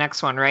week for the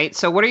next one, right?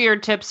 So what are your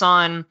tips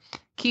on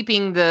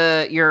keeping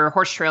your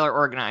horse trailer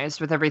organized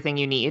with everything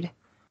you need?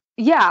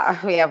 Yeah,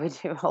 we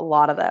do a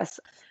lot of this.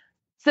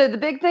 So the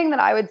big thing that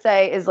I would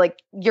say is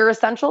like your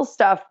essential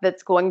stuff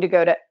that's going to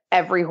go to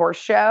every horse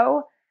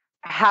show,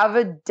 have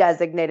a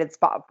designated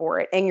spot for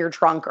it in your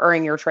trunk or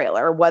in your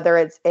trailer, whether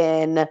it's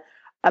in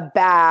a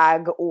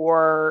bag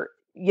or,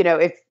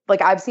 if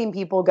like I've seen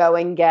people go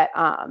and get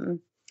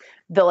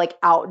the like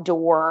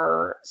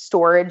outdoor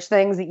storage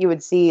things that you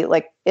would see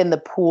like in the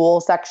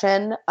pool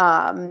section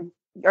or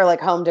like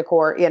home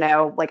decor,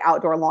 like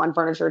outdoor lawn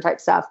furniture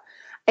type stuff.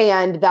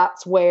 And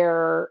that's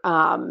where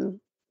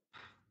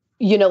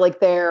like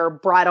their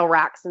bridle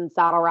racks and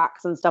saddle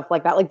racks and stuff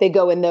like that, like they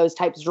go in those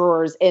types of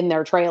drawers in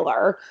their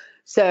trailer.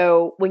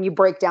 So when you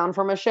break down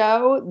from a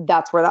show,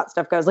 that's where that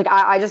stuff goes. Like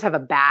I just have a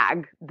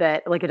bag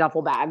that like a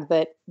duffel bag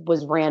that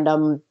was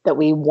random that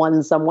we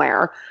won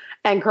somewhere.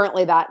 And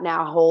currently that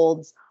now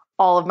holds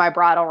all of my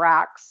bridle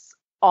racks,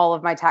 all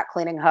of my tack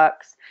cleaning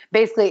hooks.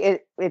 Basically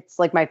it's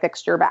like my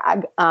fixture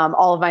bag.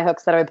 All of my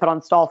hooks that I would put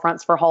on stall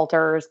fronts for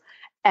halters.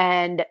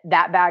 And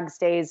that bag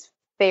stays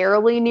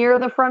fairly near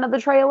the front of the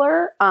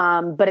trailer,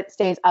 but it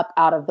stays up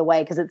out of the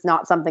way because it's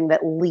not something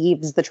that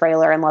leaves the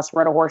trailer unless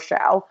we're at a horse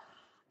show.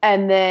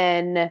 And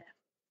then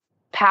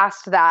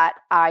past that,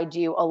 I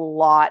do a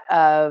lot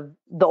of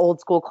the old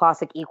school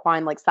classic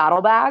equine like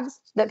saddle bags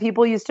that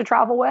people used to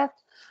travel with.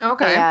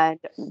 Okay. And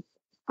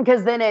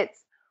because then it's,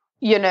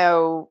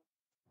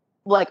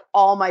 like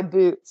all my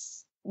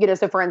boots,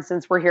 so for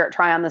instance, we're here at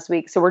Tryon this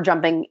week, so we're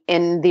jumping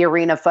in the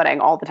arena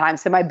footing all the time.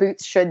 So my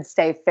boots should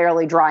stay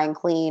fairly dry and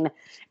clean.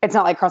 It's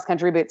not like cross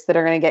country boots that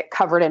are going to get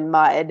covered in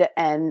mud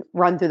and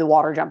run through the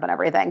water jump and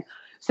everything.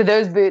 So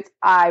those boots,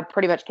 I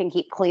pretty much can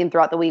keep clean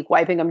throughout the week,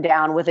 wiping them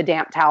down with a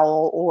damp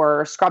towel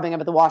or scrubbing them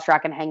at the wash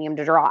rack and hanging them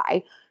to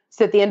dry.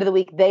 So at the end of the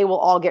week, they will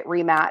all get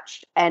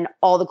rematched and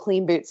all the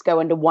clean boots go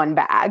into one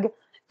bag.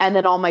 And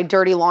then all my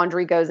dirty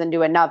laundry goes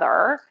into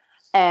another.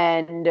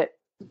 And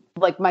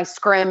like my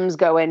scrims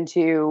go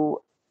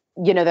into,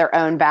 their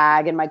own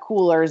bag, and my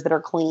coolers that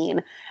are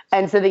clean.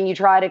 And so then you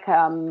try to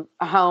come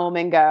home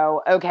and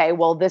go, okay,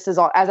 well, this is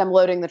all, as I'm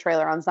loading the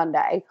trailer on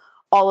Sunday,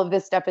 all of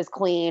this stuff is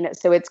clean.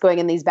 So it's going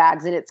in these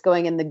bags and it's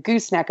going in the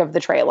gooseneck of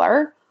the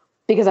trailer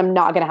because I'm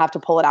not going to have to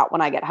pull it out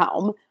when I get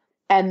home.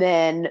 And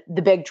then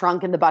the big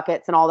trunk and the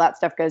buckets and all that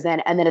stuff goes in.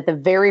 And then at the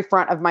very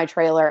front of my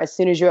trailer, as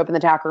soon as you open the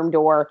tack room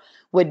door,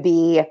 would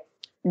be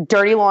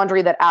dirty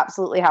laundry that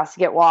absolutely has to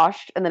get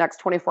washed in the next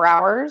 24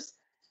 hours.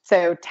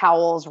 So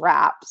towels,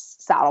 wraps,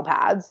 saddle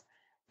pads,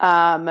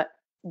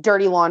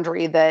 dirty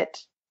laundry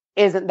that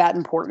isn't that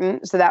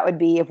important. So that would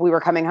be if we were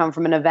coming home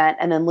from an event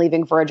and then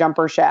leaving for a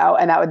jumper show.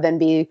 And that would then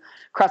be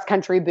cross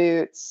country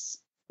boots,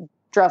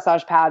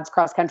 dressage pads,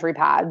 cross country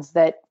pads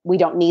that we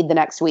don't need the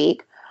next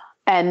week.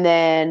 and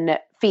then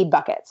feed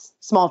buckets,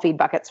 small feed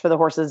buckets for the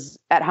horses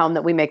at home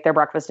that we make their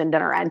breakfast and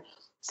dinner in.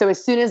 So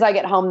as soon as I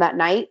get home that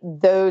night,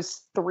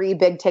 those 3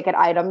 big ticket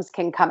items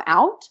can come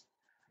out,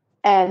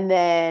 and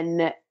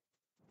then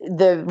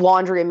the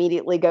laundry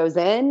immediately goes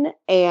in,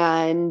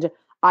 and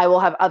I will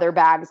have other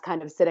bags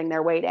kind of sitting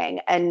there waiting.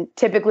 And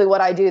typically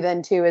what I do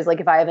then too is, like,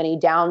 if I have any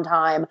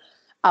downtime,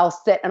 I'll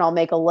sit and I'll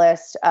make a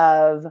list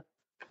of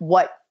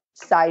what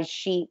size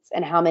sheets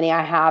and how many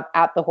I have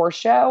at the horse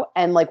show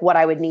and like what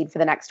I would need for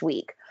the next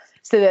week.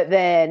 So that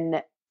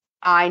then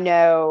I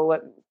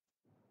know,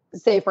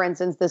 say for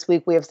instance, this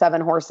week we have 7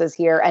 horses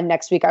here and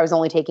next week I was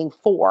only taking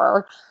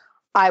 4.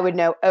 I would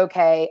know,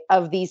 okay,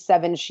 of these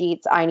 7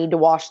 sheets, I need to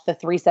wash the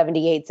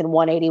 378s and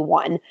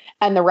 181,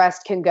 and the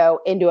rest can go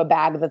into a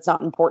bag that's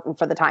not important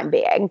for the time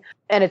being.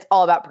 And it's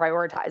all about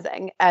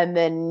prioritizing. And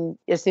then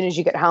as soon as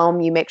you get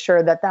home, you make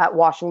sure that that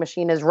washing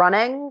machine is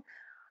running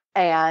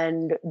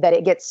and that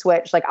it gets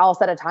switched. Like, I'll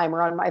set a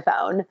timer on my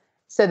phone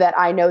so that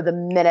I know the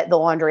minute the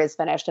laundry is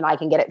finished and I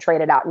can get it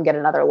traded out and get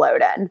another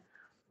load in.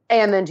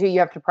 And then too, you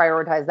have to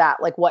prioritize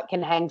that, like what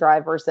can hang dry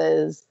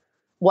versus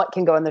what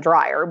can go in the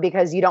dryer,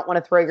 because you don't want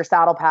to throw your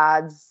saddle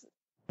pads,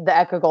 the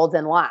Echo Golds,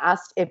 in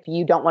last if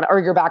you don't want to, or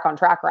your back on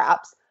track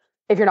wraps,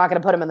 if you're not going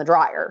to put them in the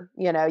dryer.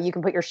 You know, you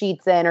can put your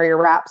sheets in or your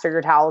wraps or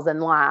your towels in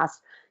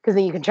last, because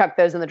then you can chuck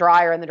those in the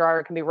dryer and the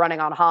dryer can be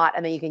running on hot,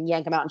 and then you can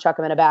yank them out and chuck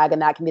them in a bag,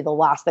 and that can be the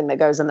last thing that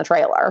goes in the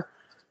trailer.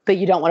 But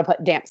you don't want to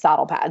put damp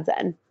saddle pads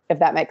in, if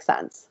that makes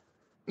sense.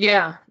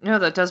 Yeah, no,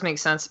 that does make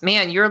sense.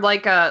 Man, you're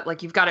like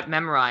you've got it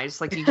memorized.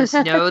 Like, you just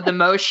know the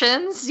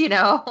motions, you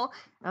know?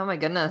 Oh my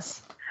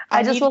goodness.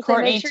 I just need will say,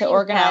 Courtney make sure to you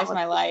organize count.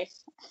 my life.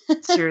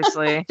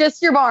 Seriously.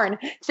 Just your barn.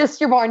 Just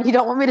your barn. You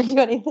don't want me to do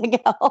anything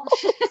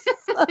else.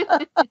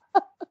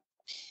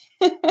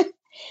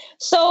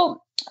 So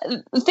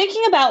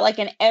thinking about like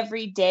an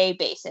everyday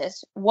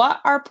basis, what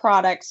are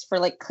products for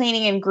like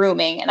cleaning and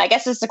grooming? And I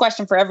guess it's a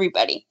question for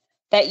everybody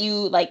that you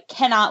like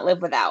cannot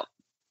live without.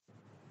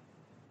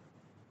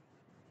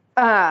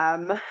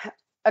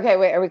 Okay,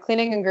 wait, are we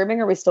cleaning and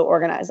grooming or are we still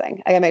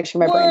organizing? I gotta make sure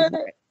my brain's in the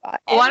right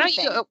spot. Why don't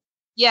Everything. you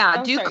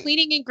do sorry.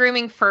 cleaning and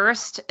grooming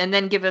first and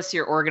then give us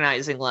your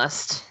organizing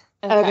list.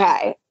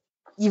 Okay.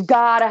 You've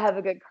got to have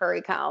a good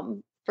curry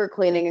comb for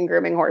cleaning and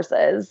grooming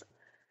horses.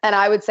 And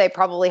I would say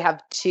probably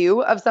have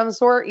 2 of some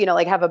sort, you know,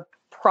 like have a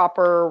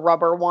proper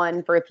rubber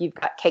one for if you've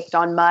got caked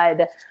on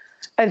mud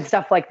and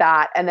stuff like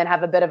that. And then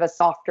have a bit of a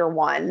softer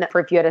one for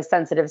if you had a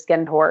sensitive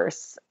skinned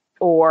horse,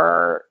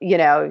 or, you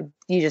know,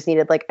 you just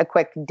needed like a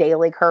quick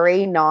daily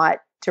curry, not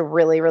to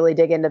really, really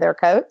dig into their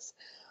coats.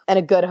 And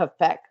a good hoof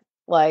pick,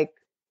 like,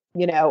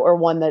 you know, or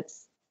one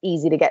that's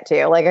easy to get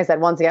to. Like I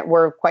said, once again,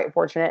 we're quite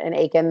fortunate in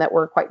Aiken that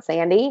we're quite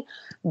sandy,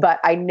 but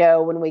I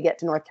know when we get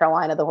to North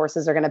Carolina, the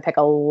horses are going to pick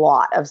a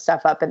lot of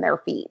stuff up in their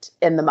feet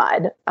in the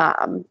mud.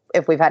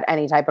 If we've had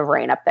any type of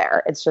rain up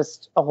there, it's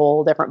just a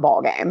whole different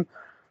ball game.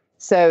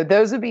 So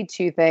those would be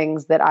 2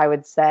 things that I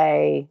would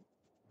say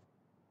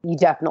you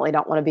definitely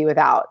don't want to be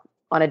without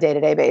on a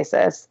day-to-day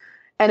basis.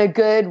 And a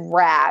good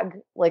rag,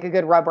 like a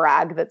good rub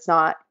rag that's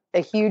not a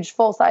huge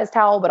full-size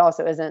towel, but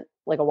also isn't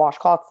like a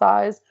washcloth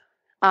size.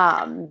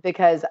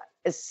 Because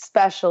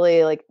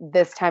especially like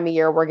this time of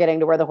year, we're getting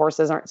to where the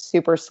horses aren't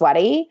super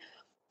sweaty,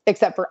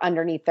 except for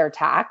underneath their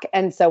tack.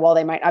 And so while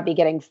they might not be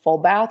getting full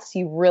baths,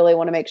 you really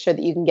want to make sure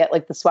that you can get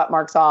like the sweat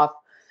marks off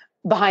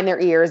behind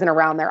their ears and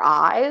around their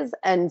eyes.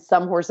 And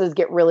some horses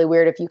get really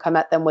weird if you come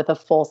at them with a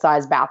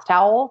full-size bath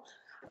towel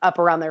up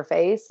around their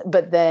face.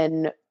 But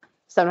then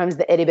sometimes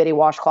the itty bitty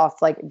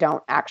washcloths like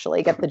don't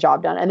actually get the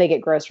job done, and they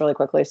get gross really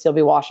quickly. So you'll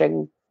be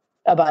washing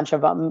a bunch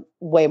of them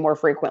way more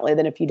frequently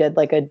than if you did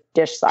like a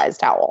dish size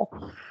towel.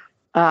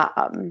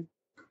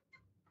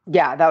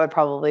 Yeah, that would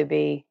probably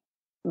be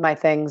my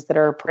things that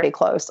are pretty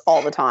close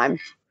all the time.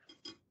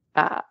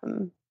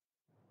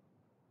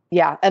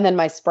 Yeah. And then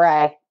my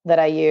spray that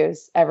I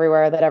use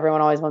everywhere that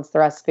everyone always wants the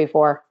recipe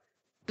for.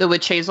 The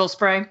witch hazel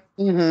spray?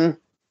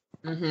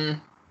 Mm-hmm. Mm-hmm.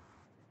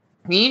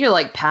 You need to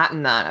like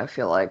patent that, I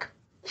feel like.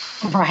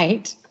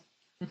 Right.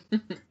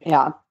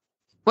 Yeah.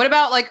 What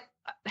about like,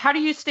 how do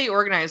you stay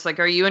organized? Like,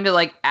 are you into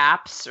like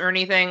apps or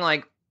anything?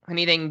 Like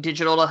anything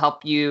digital to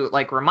help you,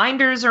 like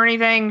reminders or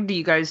anything? Do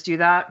you guys do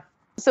that?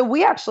 So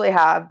we actually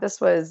have, this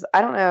was,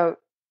 I don't know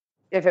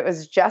if it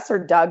was Jess or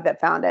Doug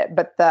that found it,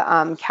 but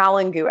the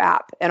Calendar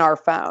app in our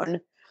phone,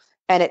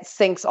 and it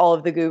syncs all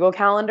of the Google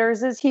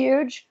calendars, is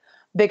huge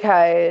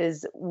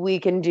because we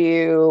can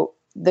do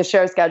the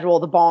show schedule,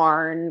 the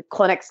barn,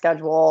 clinic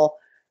schedule,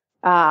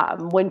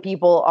 when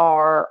people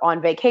are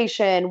on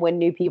vacation, when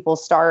new people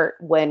start,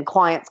 when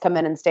clients come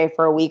in and stay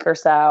for a week or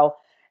so.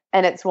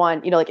 And it's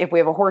one, you know, like if we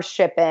have a horse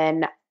ship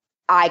in,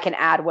 I can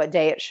add what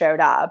day it showed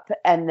up.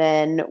 And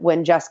then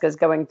when Jessica's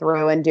going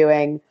through and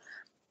doing,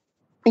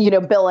 you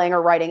know, billing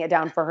or writing it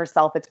down for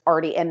herself, it's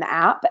already in the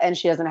app and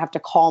she doesn't have to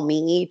call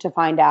me to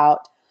find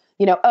out,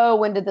 you know, oh,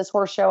 when did this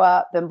horse show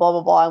up and blah,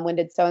 blah, blah. And when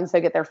did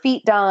so-and-so get their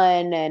feet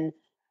done and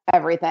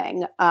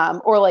everything.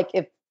 Or like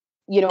if,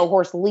 you know, a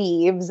horse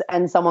leaves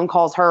and someone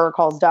calls her or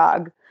calls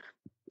Doug,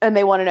 and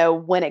they want to know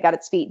when it got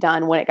its feet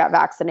done, when it got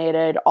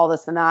vaccinated, all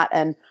this and that.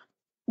 And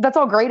that's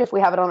all great if we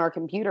have it on our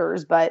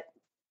computers, but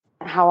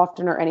how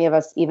often are any of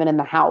us even in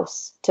the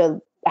house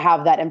to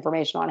have that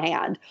information on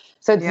hand?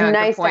 So it's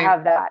nice to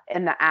have that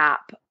in the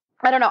app.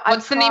 I don't know.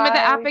 What's the name of the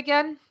app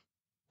again?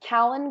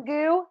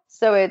 Calengoo.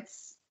 So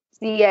it's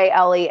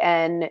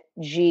CALENGOO.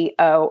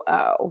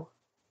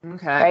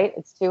 Okay. Right?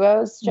 It's 2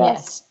 O's, Jess?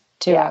 Yes,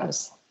 2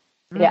 O's.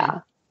 Yeah.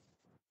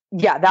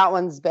 Yeah,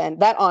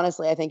 that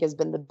honestly, I think has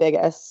been the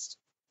biggest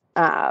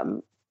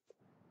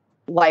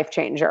life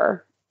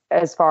changer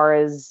as far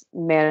as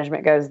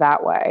management goes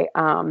that way.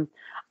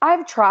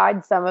 I've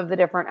tried some of the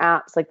different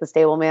apps, like the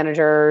stable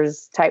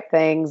managers type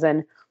things.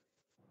 And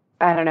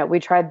I don't know,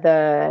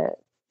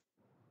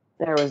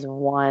 there was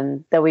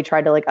one that we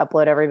tried to like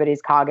upload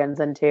everybody's Coggins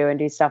into and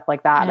do stuff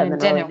like that. And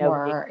then it didn't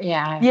work.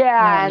 Yeah.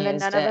 Yeah. And then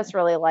none of us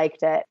really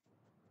liked it.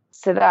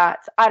 So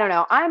I don't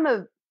know. I'm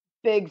a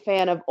big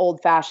fan of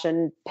old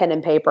fashioned pen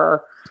and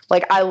paper.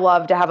 Like I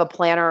love to have a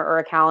planner or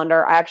a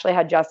calendar. I actually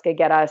had Jessica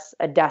get us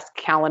a desk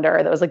calendar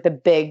that was like the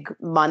big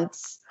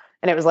months,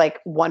 and it was like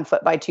 1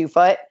 foot by 2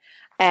 foot.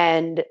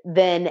 And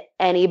then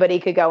anybody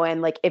could go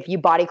in, like if you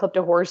body clipped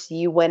a horse,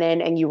 you went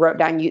in and you wrote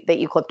down that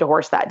you clipped a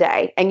horse that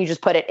day, and you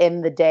just put it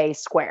in the day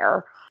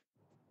square.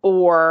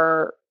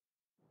 Or,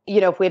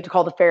 if we had to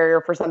call the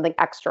farrier for something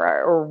extra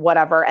or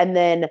whatever. And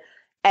then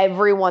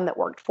everyone that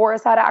worked for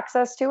us had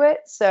access to it.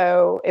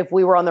 So if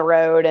we were on the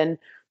road and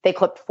they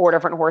clipped 4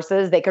 different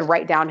horses, they could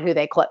write down who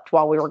they clipped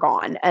while we were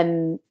gone.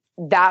 And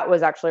that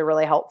was actually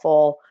really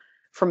helpful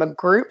from a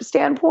group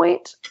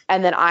standpoint.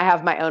 And then I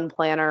have my own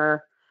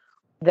planner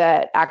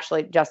that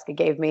actually Jessica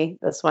gave me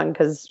this one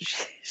because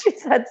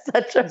she's had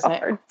such a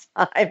hard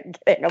time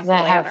getting a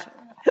planner.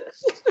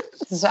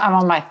 I'm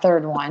on my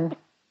 3rd one.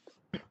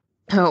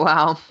 Oh,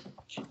 wow.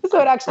 So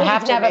it actually I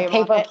have to have a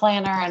paper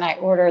planner, and I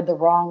ordered the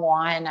wrong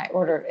one.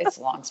 It's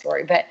a long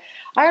story, but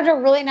I ordered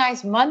a really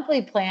nice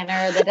monthly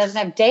planner that doesn't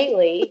have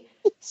daily.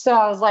 So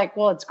I was like,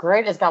 well, it's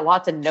great. It's got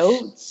lots of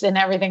notes and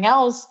everything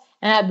else.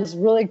 And it had this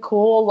really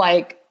cool,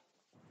 like,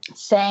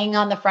 saying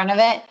on the front of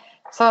it.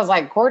 So I was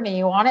like, Courtney,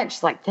 you want it?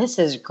 She's like, this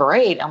is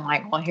great. I'm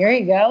like, well, here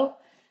you go.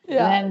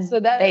 Yeah. And so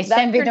they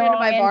send me the wrong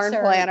my barn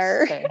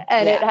planner. So,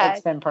 and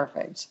it's been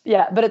perfect.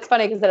 Yeah. But it's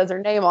funny because it has her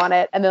name on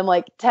it. And then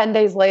like 10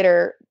 days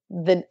later,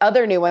 the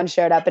other new one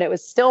showed up and it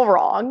was still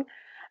wrong.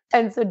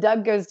 And so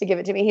Doug goes to give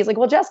it to me. He's like,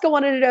 well, Jessica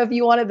wanted to know if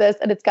you wanted this.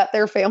 And it's got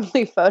their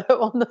family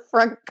photo on the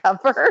front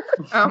cover.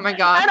 Oh my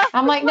God.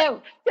 I'm like,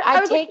 no,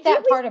 I take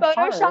that part apart.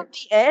 Photoshop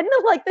me in?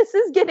 Like, this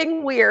is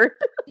getting weird.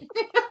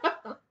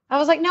 I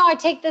was like, no, I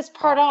take this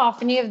part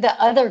off and you have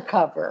the other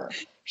cover.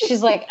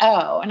 She's like,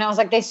 oh. And I was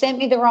like, they sent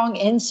me the wrong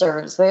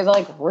inserts. They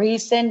like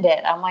resend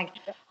it. I'm like,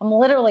 I'm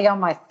literally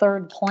on my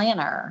 3rd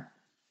planner.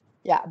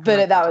 Yeah,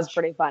 but that was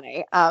pretty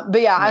funny.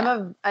 But yeah,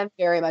 I'm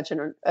very much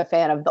a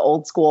fan of the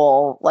old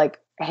school, like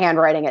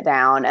handwriting it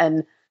down.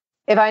 And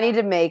if I need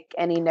to make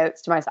any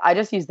notes to myself, I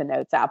just use the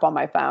notes app on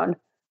my phone.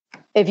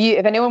 If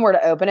anyone were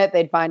to open it,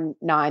 they'd find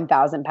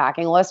 9,000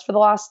 packing lists for the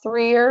last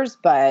 3 years.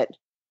 But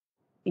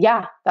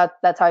yeah,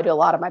 that's how I do a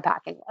lot of my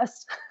packing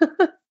list.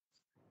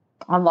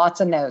 On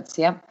lots of notes.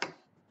 Yep.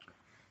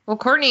 Well,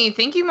 Courtney,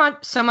 thank you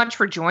so much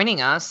for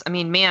joining us. I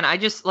mean, man,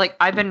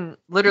 I've been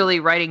literally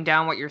writing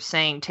down what you're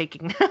saying,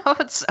 taking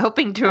notes,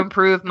 hoping to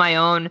improve my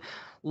own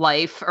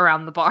life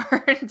around the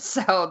barn.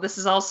 So this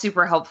is all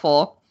super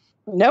helpful.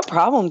 No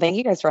problem. Thank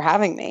you guys for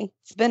having me.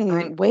 It's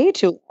been way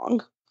too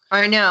long.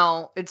 I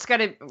know.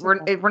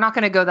 We're not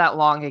going to go that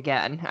long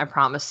again. I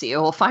promise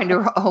you. We'll find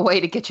a way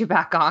to get you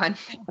back on.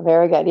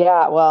 Very good.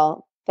 Yeah.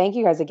 Well, thank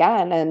you guys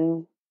again.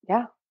 And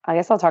yeah, I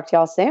guess I'll talk to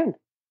y'all soon.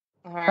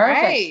 All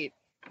right.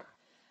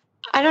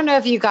 I don't know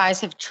if you guys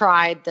have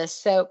tried the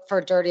soap for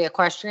dirty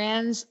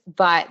equestrians,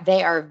 but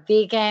they are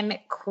vegan,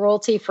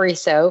 cruelty-free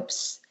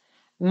soaps.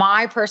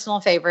 My personal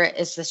favorite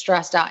is the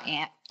Stressed Out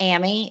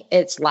Amy.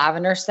 It's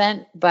lavender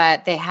scent,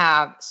 but they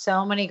have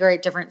so many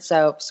great different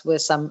soaps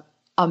with some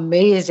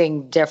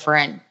amazing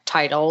different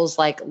titles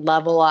like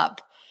Level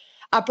Up,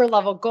 Upper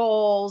Level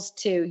Goals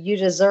to You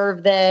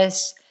Deserve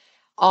This.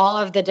 All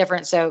of the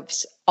different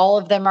soaps, all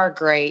of them are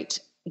great.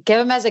 Give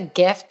them as a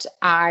gift.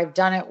 I've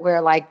done it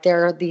where like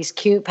there are these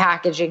cute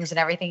packagings and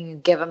everything. You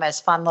give them as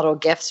fun little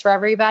gifts for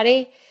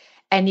everybody.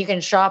 And you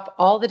can shop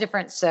all the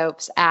different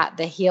soaps at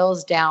the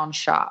Heels Down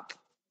shop.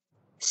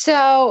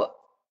 So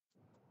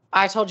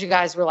I told you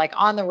guys we're like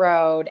on the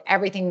road.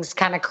 Everything's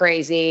kind of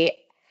crazy.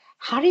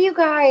 How do you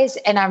guys,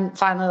 and I'm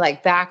finally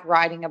like back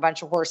riding a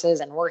bunch of horses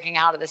and working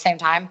out at the same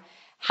time.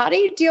 How do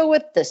you deal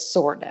with the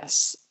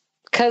soreness?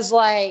 Because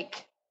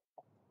like,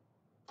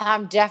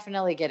 I'm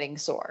definitely getting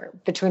sore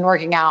between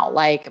working out,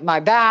 like my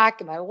back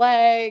and my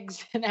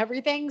legs and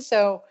everything.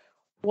 So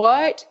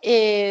what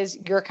is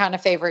your kind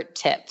of favorite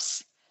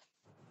tips?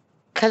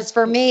 Because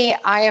for me,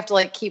 I have to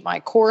like keep my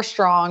core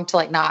strong to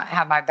like not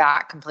have my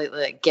back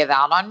completely like give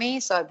out on me.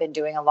 So I've been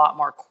doing a lot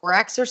more core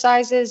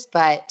exercises,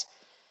 but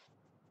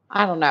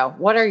I don't know.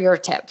 What are your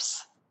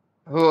tips?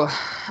 Oh,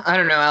 I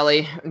don't know,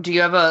 Ellie. Do you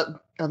have a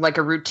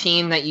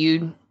routine that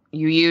you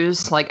you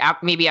use, like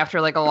maybe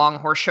after like a long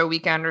horse show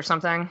weekend or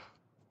something?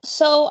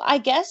 So I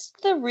guess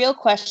the real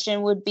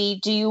question would be,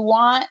 do you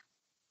want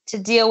to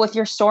deal with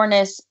your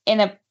soreness in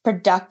a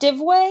productive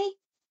way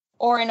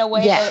or in a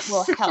way that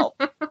will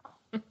help?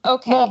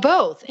 Okay. Well,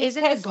 both.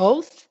 Isn't it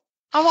both?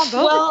 I want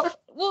both.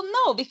 Well,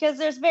 no, because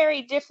there's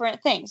very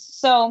different things.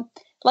 So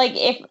like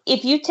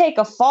if you take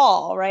a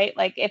fall, right?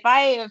 Like if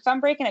I'm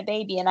breaking a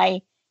baby and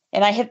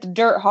I hit the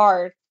dirt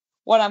hard,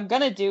 what I'm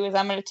going to do is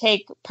I'm going to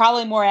take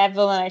probably more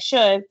Advil than I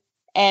should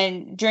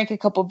and drink a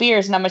couple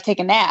beers and I'm going to take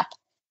a nap.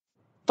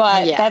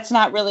 But that's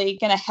not really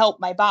going to help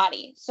my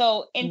body.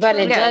 So, but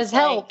it does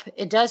help.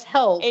 It does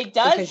help. It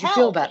does because help,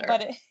 you feel better.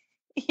 But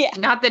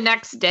not the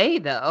next day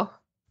though.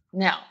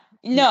 No.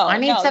 I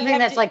need something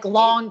that's like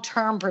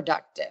long-term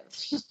productive.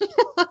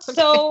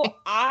 So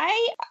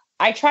I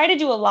try to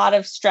do a lot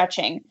of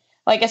stretching,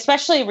 like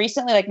especially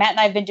recently, like Matt and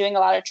I have been doing a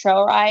lot of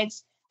trail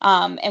rides.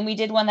 And we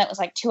did one that was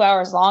like 2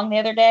 hours long the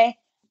other day.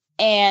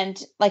 And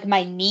like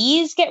my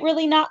knees get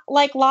really not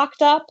like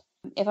locked up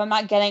if I'm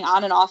not getting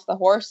on and off the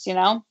horse, you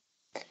know?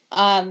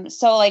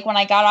 So like when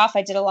I got off,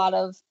 I did a lot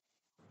of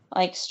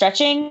like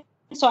stretching.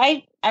 So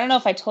I don't know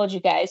if I told you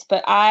guys,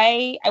 but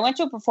I went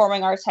to a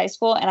performing arts high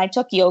school and I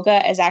took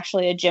yoga as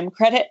actually a gym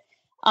credit.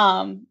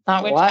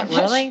 What?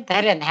 Really?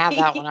 They didn't have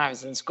that when I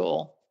was in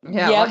school.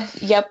 Yeah.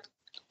 Yep.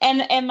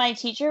 And my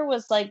teacher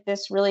was like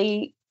this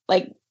really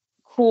like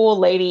cool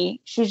lady.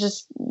 She was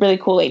just really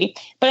cool lady.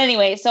 But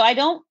anyway, so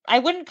I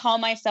wouldn't call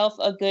myself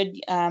a good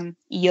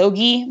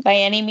yogi by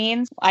any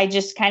means. I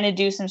just kind of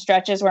do some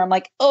stretches where I'm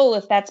like, oh,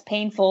 if that's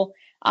painful,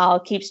 I'll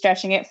keep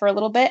stretching it for a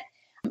little bit.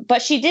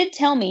 But she did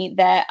tell me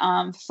that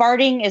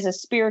farting is a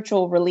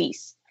spiritual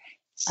release.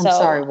 So, I'm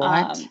sorry,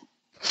 what?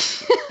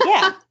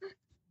 Yeah.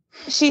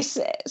 She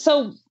said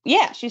one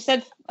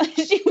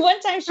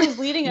time she was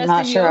leading us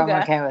Not in sure yoga.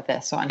 I'm okay with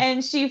this one.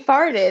 And she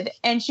farted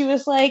and she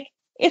was like,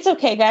 it's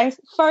okay, guys.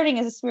 Farting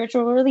is a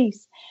spiritual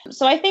release.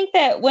 So I think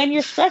that when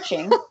you're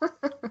stretching,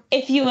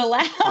 if you allow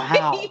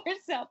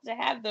yourself to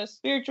have those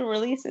spiritual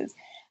releases,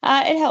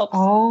 it helps.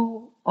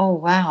 Oh,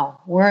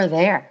 wow. We're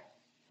there.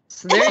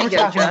 So there you go,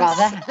 talking about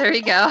Jess. that. There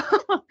you go.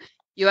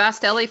 You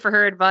asked Ellie for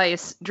her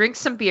advice. Drink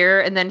some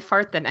beer and then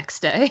fart the next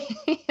day.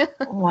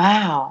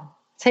 Wow.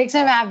 Take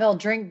some Advil,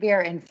 drink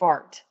beer, and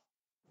fart.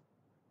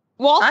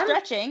 While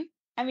stretching.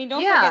 I mean,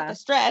 don't forget the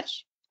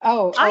stretch.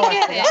 I'm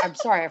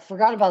sorry. I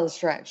forgot about the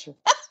stretch.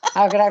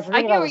 How could I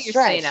forget about the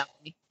stretch? Saying,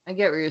 Ellie. I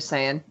get what you're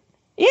saying.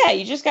 Yeah,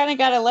 you just kind of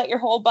got to let your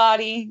whole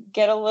body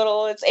get a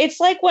little. It's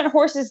like when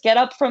horses get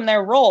up from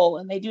their roll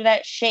and they do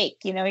that shake.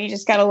 You know, you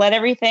just got to let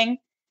everything.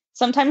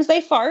 Sometimes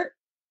they fart,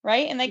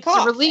 right? And they cough.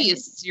 It's a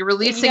release. You're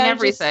releasing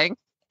everything.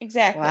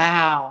 Exactly.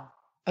 Wow.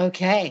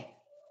 Okay.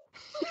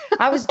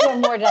 I was going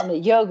more down the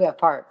yoga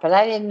part, but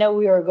I didn't know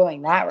we were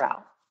going that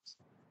route.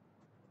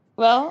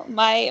 Well,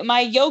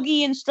 my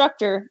yogi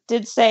instructor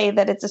did say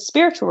that it's a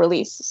spiritual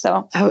release.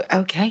 So. Oh,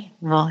 okay.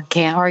 Well,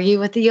 can't argue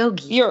with the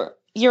yogi.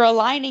 You're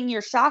aligning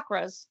your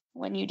chakras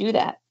when you do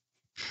that.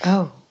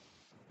 Oh.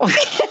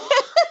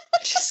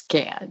 Just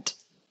can't.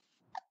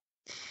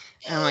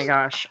 Oh my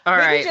gosh. All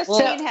Maybe right.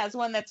 Justine has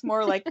one that's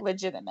more like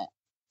legitimate.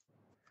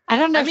 I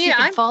don't know if you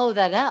can follow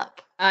that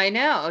up. I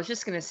know. I was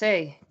just gonna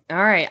say. All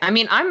right. I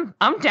mean, I'm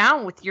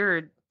down with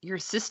your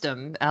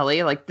system,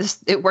 Ellie. Like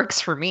this, it works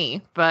for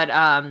me. But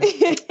I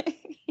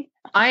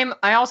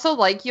also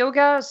like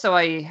yoga, so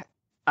I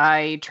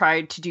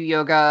try to do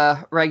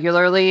yoga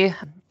regularly.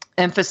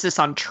 Emphasis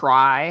on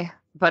try,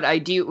 but I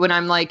do when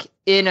I'm like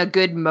in a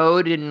good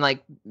mode and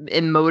like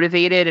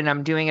motivated and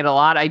I'm doing it a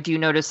lot. I do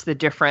notice the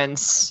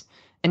difference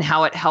in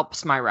how it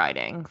helps my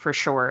riding for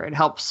sure. It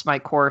helps my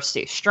core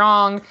stay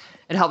strong.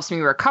 It helps me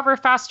recover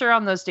faster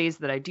on those days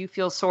that I do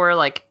feel sore,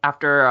 like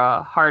after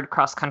a hard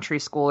cross-country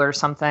school or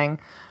something.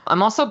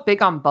 I'm also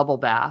big on bubble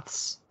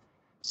baths.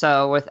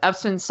 So with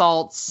Epsom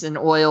salts and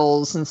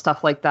oils and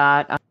stuff like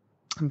that.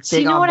 I'm big so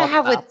you know on what I bubble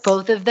have baths. with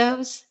both of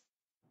those?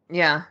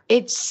 Yeah.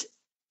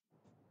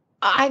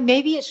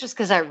 Maybe it's just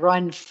because I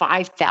run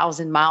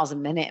 5,000 miles a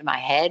minute in my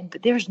head,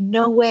 but there's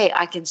no way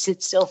I can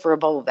sit still for a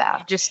bubble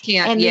bath. You just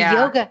can't.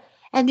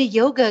 And the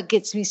yoga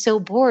gets me so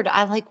bored.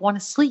 I want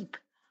to sleep.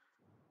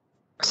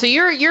 So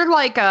you're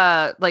like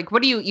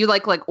what do you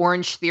like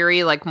Orange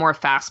Theory, like more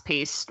fast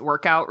paced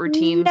workout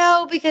routines?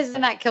 No, because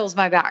then that kills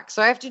my back.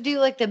 So I have to do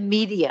like the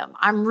medium.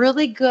 I'm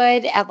really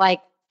good at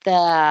like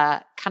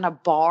the kind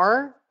of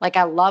bar. Like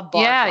I love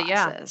bar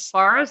classes. Yeah.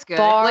 Bar is good.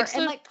 Bar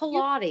and like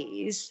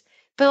Pilates.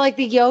 But like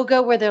the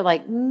yoga where they're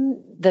like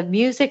the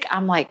music,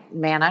 I'm like,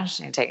 man, I just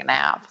need to take a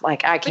nap.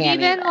 Like I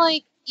can't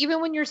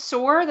even when you're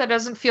sore, that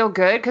doesn't feel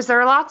good because there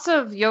are lots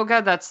of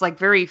yoga that's like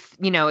very,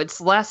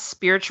 it's less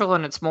spiritual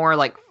and it's more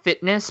like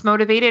fitness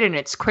motivated and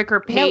it's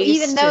quicker paced. No,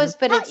 even those,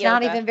 but it's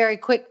not yoga. even very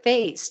quick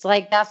paced.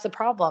 Like that's the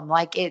problem.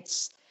 Like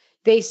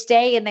they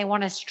stay and they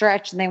want to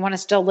stretch and they want to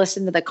still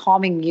listen to the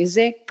calming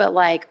music, but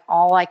like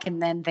all I can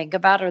then think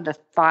about are the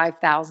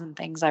 5,000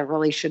 things I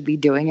really should be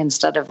doing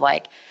instead of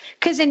like,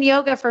 because in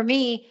yoga for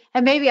me,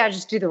 and maybe I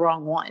just do the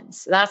wrong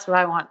ones. That's what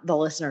I want the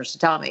listeners to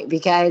tell me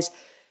because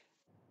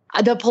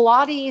The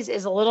Pilates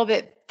is a little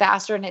bit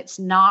faster and it's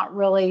not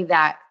really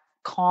that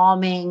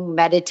calming,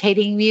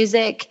 meditating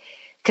music.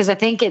 Cause I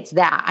think it's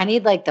that. I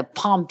need like the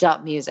pumped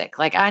up music.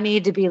 Like I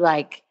need to be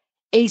like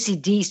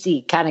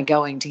AC/DC kind of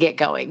going to get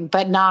going,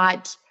 but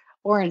not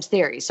Orange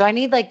Theory. So I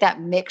need like that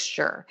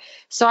mixture.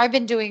 So I've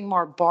been doing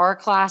more bar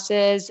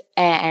classes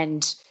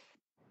and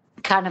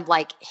kind of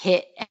like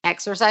hit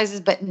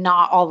exercises, but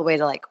not all the way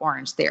to like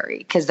Orange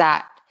Theory. Cause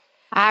that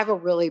I have a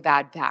really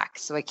bad back,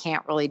 so I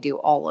can't really do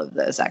all of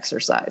those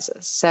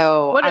exercises.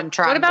 So I'm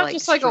trying. What about to, like,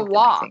 just like a strengthen my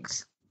walk?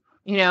 things.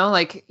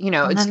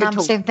 It's good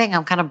the same thing.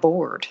 I'm kind of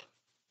bored.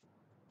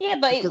 Yeah,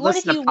 but You what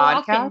if listen to you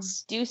walk and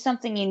podcasts? do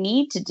something you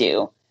need to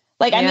do?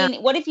 Like, Yeah. I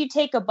mean, what if you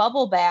take a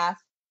bubble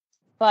bath,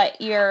 but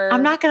you're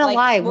I'm not gonna like,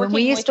 lie. When working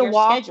we used with to your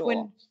walk,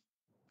 schedule?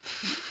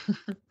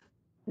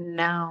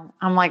 no,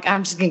 I'm like,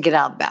 I'm just gonna get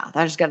out of the bath.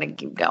 I'm just gonna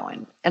keep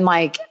going. And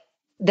like,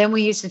 then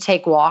we used to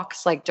take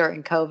walks like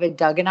during COVID,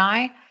 Doug and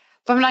I.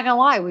 But I'm not gonna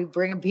lie, we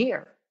bring a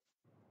beer.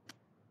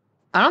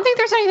 I don't think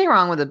there's anything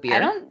wrong with a beer. I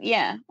don't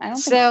think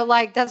So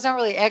like, that's not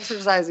really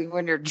exercising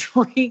when you're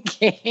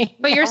drinking.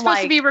 But you're I'm supposed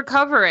to like, be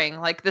recovering.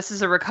 Like this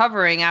is a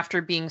recovering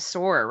after being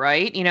sore,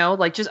 right?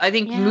 I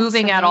think Yeah,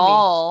 moving so at maybe.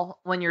 all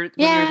when you're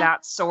Yeah.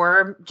 that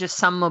sore, just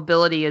some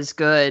mobility is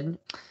good.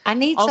 I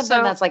need Also-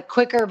 something that's like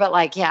quicker, but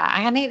like, yeah,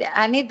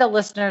 I need the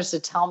listeners to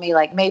tell me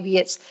like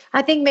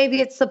I think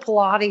maybe it's the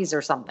Pilates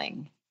or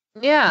something.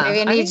 Yeah.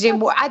 Maybe I need think to do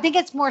more. I think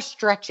it's more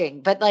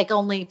stretching, but like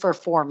only for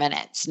 4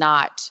 minutes,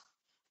 not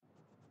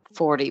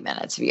 40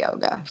 minutes of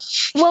yoga.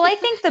 Well, I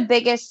think the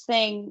biggest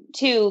thing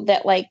too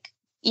that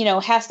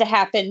has to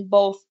happen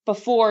both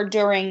before,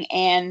 during,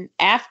 and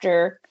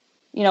after,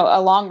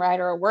 a long ride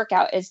or a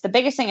workout is the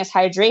biggest thing is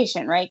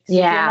hydration, right? 'Cause if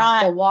you're Yeah,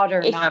 not, the water,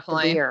 if- not the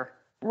Definitely. beer.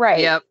 right.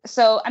 Yep.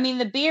 So, I mean,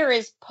 the beer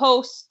is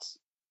post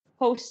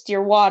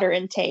your water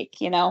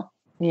intake, Yeah,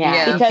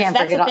 Yeah. you Because can't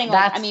that's the forget.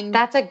 thing,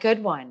 That's a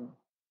good one.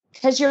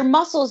 because your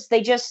muscles,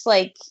 they just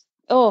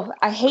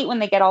I hate when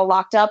they get all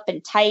locked up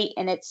and tight,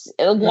 and it's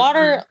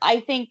water. I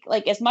think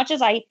as much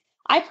as I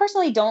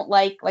personally don't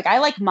like I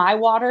like my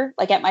water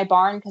at my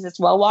barn because it's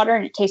well water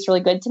and it tastes really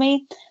good to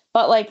me.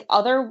 But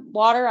other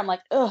water, I'm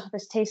like, ugh,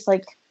 this tastes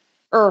like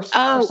earth or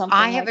Oh, something.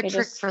 I have a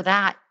trick for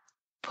that.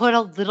 Put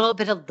a little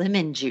bit of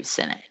lemon juice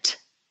in it.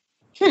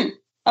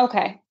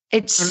 Okay.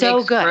 It's It so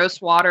makes good.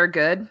 gross water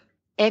good.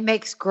 It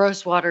makes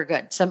gross water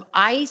good. Some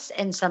ice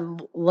and some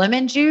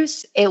lemon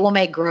juice, it will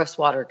make gross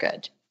water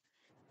good.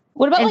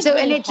 What about And so,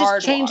 really and it just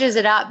hard changes water?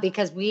 it up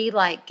because we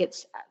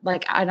it's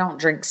I don't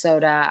drink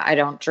soda. I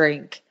don't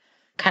drink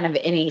kind of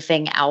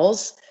anything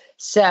else.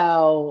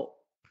 So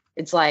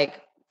it's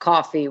like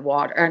coffee,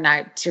 water, and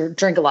I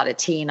drink a lot of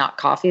tea, not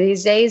coffee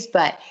these days,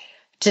 but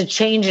to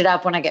change it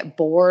up when I get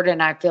bored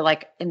and I feel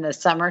like in the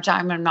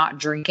summertime I'm not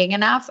drinking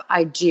enough,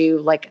 I do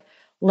like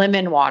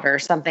lemon water,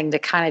 something to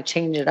kind of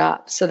change it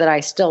up so that I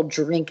still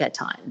drink a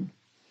ton.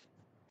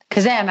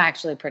 Because I'm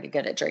actually pretty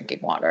good at drinking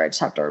water. I just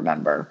have to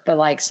remember.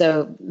 But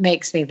so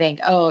makes me think,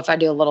 oh, if I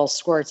do a little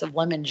squirts of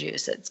lemon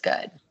juice, it's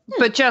good.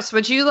 But Jess,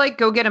 would you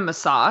go get a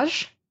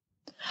massage?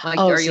 Are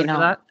you into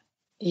that?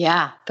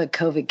 Yeah, but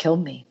COVID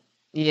killed me.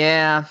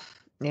 Yeah.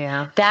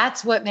 Yeah.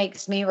 That's what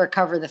makes me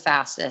recover the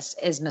fastest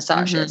is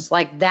massages.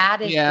 That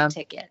is Yeah. the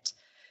ticket.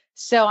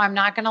 So I'm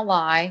not going to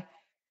lie.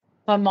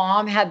 My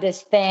mom had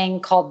this thing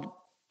called,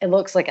 it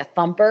looks like a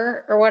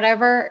thumper or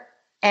whatever.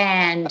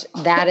 And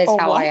that is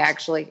how what? I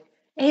actually,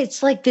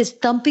 it's like this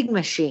thumping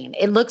machine.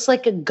 It looks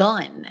like a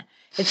gun.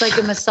 It's like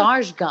a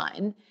massage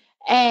gun.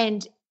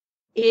 And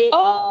it.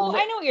 Oh,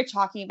 I know what you're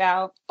talking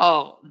about.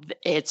 Oh,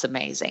 it's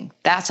amazing.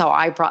 That's how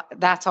I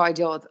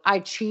deal with, I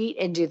cheat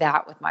and do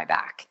that with my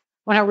back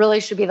when I really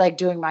should be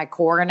doing my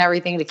core and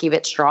everything to keep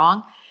it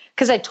strong.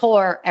 Cause I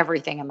tore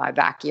everything in my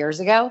back years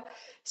ago.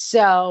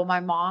 So my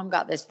mom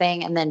got this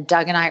thing and then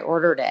Doug and I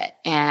ordered it.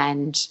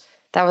 And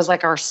that was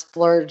our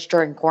splurge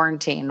during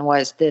quarantine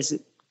was this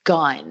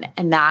gun.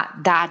 And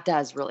that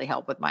does really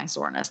help with my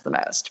soreness the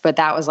most. But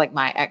that was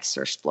my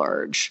extra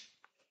splurge.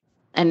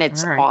 And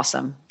it's All right.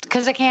 awesome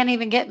because I can't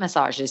even get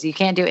massages. You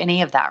can't do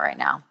any of that right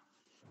now.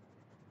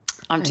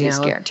 I'm too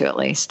scared to, at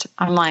least.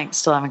 I'm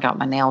still haven't got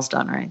my nails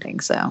done or anything.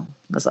 So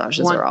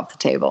massages are off the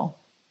table.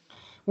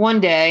 One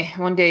day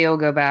you'll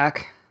go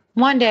back.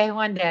 One day.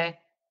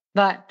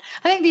 But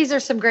I think these are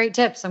some great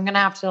tips. I'm going to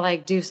have to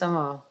do some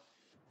of them.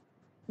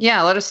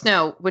 Yeah. Let us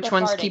know which The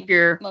ones farting, keep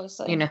your,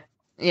 mostly.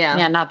 Yeah.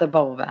 Yeah, not the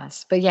bubble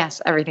baths. But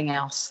yes, everything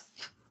else.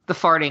 The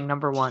farting,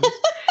 number one.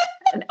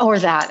 Or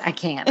that. I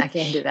can't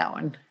do that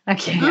one. I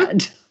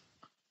can't.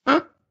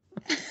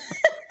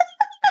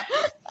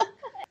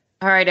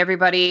 All right,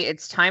 everybody,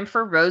 it's time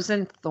for Rose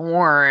and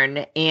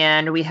Thorn.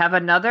 And we have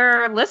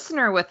another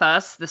listener with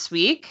us this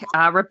week,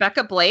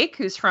 Rebecca Blake,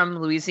 who's from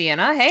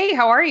Louisiana. Hey,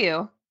 how are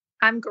you?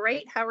 I'm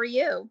great. How are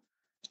you?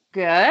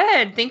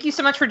 Good. Thank you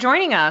so much for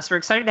joining us. We're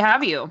excited to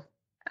have you.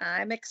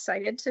 I'm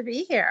excited to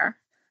be here.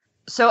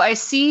 So I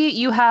see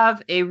you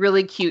have a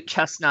really cute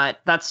chestnut.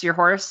 That's your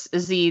horse.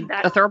 Is he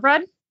a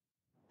thoroughbred?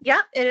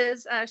 Yeah, it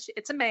is.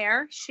 It's a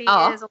mare. She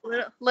Oh. is a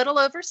little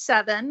over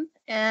 7,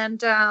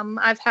 and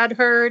I've had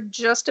her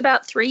just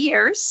about 3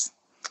 years.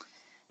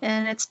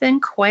 and it's been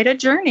quite a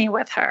journey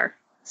with her.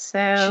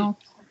 So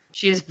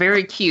she is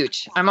very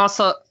cute. I'm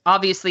also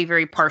obviously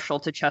very partial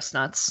to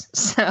chestnuts.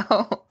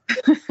 So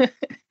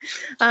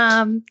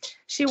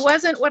she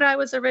wasn't what I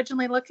was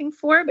originally looking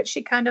for, but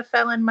she kind of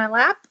fell in my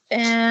lap,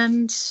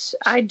 and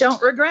I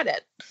don't regret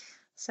it.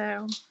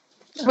 So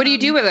what do you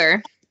do with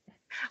her?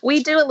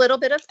 We do a little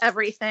bit of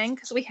everything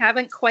because we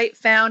haven't quite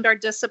found our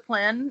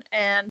discipline.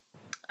 And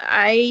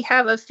I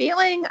have a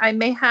feeling I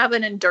may have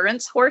an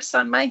endurance horse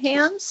on my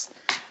hands.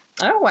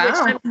 Oh, wow. Which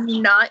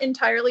I'm not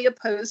entirely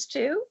opposed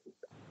to.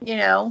 You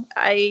know,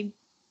 I'm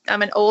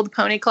an old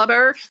pony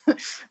clubber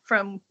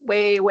from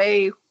way,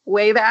 way,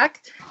 way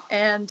back.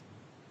 And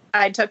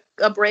I took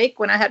a break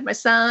when I had my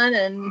son,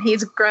 and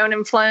he's grown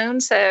and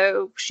flown.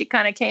 So she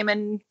kind of came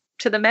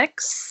into the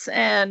mix,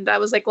 and I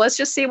was like, let's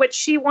just see what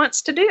she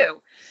wants to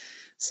do.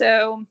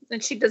 So,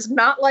 and she does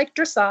not like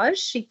dressage.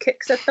 She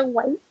kicks at the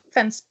white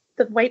fence,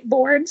 the white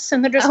boards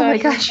in the dressage. Oh my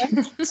gosh.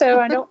 So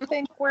I don't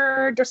think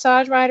we're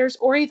dressage riders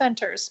or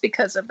eventers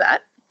because of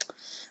that.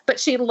 But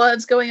she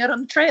loves going out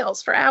on the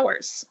trails for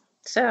hours.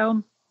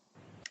 So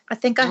I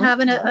think I have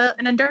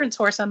an endurance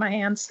horse on my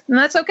hands, and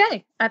that's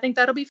okay. I think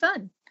that'll be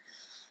fun.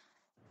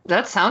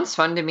 That sounds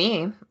fun to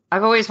me.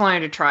 I've always wanted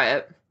to try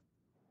it.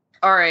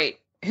 All right.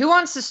 Who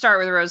wants to start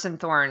with Rose and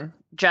Thorn?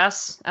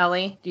 Jess,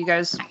 Ellie, are you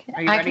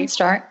ready? I can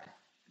start.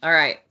 All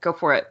right, go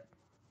for it.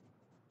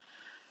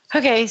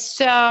 Okay,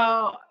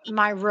 so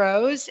my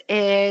rose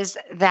is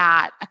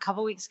that a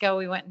couple weeks ago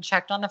we went and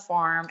checked on the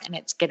farm, and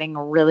it's getting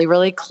really,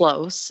 really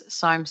close.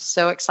 So I'm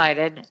so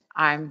excited.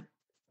 I'm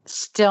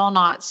still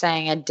not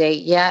saying a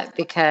date yet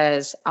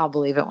because I'll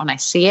believe it when I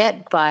see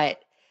it,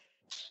 but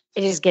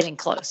it is getting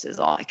close is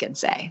all I can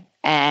say.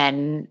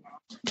 And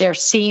there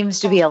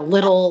seems to be a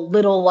little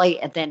light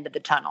at the end of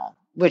the tunnel,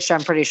 which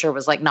I'm pretty sure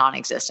was like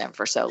non-existent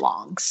for so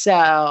long.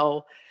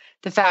 So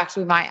the fact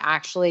we might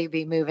actually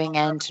be moving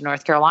into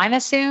North Carolina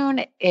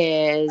soon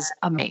is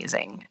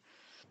amazing.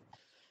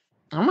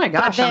 Oh my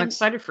gosh, I'm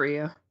excited for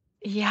you.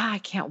 Yeah, I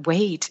can't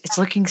wait. It's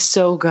looking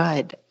so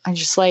good. I'm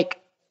just like,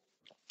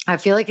 I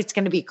feel like it's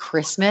going to be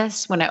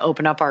Christmas when I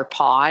open up our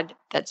pod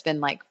that's been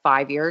like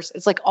 5 years.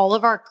 It's like all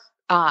of our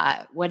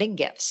wedding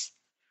gifts.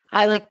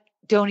 I like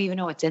don't even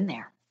know what's in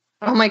there.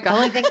 Oh my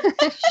God.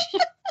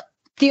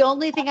 The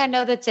only thing I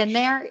know that's in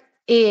there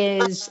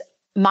is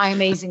my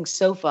amazing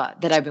sofa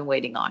that I've been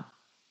waiting on.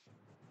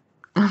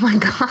 Oh my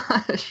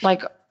gosh.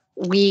 Like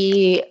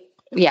we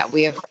have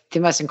the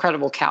most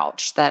incredible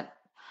couch that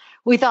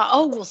we thought,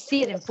 oh, we'll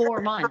see it in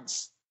 4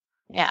 months.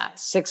 Yeah.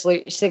 6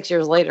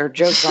 years later,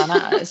 joke's on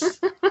us.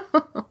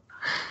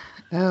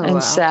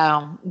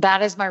 So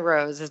that is my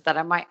rose, is that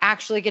I might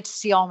actually get to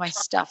see all my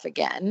stuff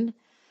again.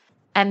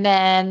 And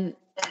then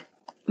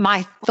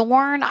my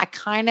thorn, I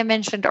kind of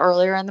mentioned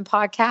earlier in the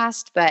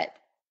podcast, but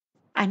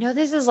I know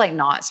this is like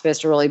not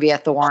supposed to really be a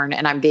thorn,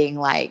 and I'm being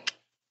like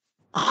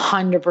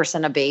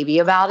 100% a baby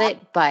about it,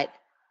 but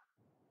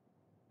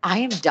I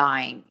am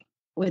dying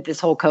with this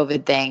whole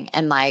COVID thing.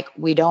 And like,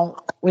 we don't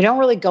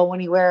really go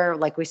anywhere.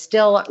 Like we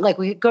still, like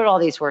we go to all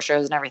these horse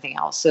shows and everything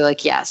else. So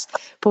like, yes,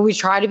 but we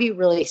try to be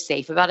really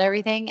safe about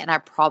everything. And I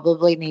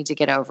probably need to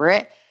get over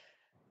it,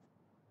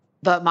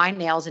 but my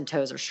nails and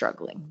toes are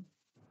struggling,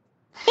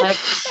 like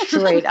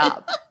straight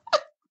up.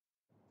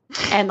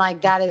 And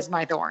like, that is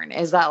my thorn,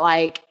 is that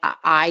like,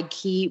 I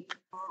keep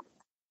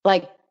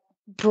like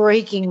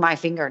breaking my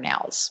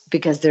fingernails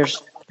because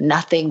there's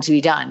nothing to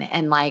be done.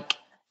 And like,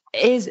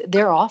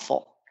 they're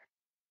awful.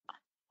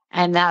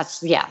 And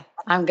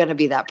I'm going to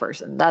be that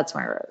person. That's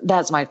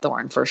my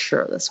thorn for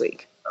sure this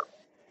week.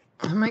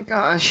 Oh my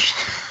gosh.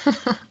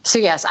 So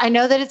yes, I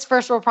know that it's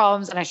first world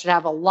problems and I should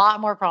have a lot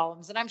more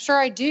problems, and I'm sure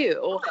I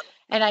do.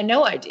 And I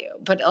know I do,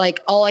 but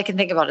like all I can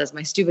think about is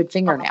my stupid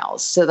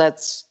fingernails. So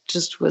that's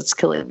just what's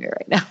killing me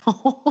right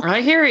now.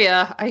 I hear you.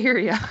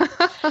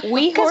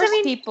 We horse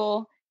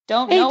people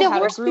don't know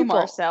how to groom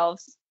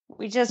ourselves.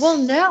 We just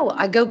no,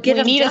 I go get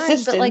them need done,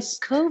 assistance. but like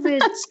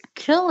COVID's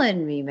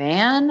killing me,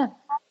 man.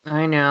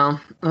 I know.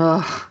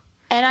 Ugh.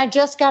 And I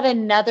just got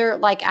another,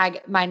 like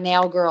my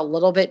nail grew a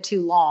little bit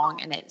too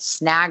long and it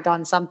snagged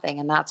on something.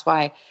 And that's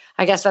why,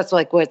 I guess that's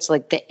like what's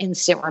like the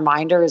instant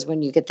reminder is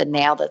when you get the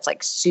nail that's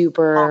like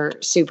super,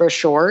 super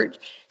short.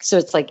 So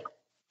it's like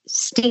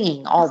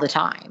stinging all the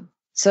time.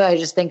 So I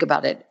just think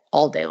about it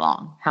all day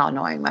long, how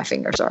annoying my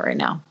fingers are right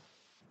now.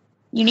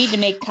 You need to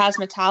make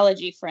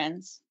cosmetology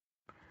friends.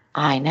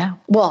 I know.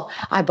 Well,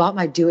 I bought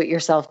my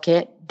do-it-yourself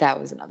kit. That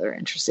was another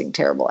interesting,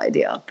 terrible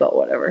idea, but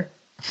whatever.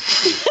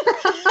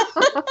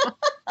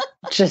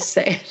 Just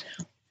say it.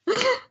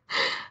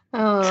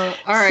 All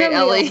right,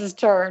 Ellie. Else's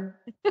turn.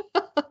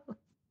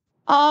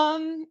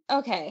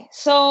 Okay.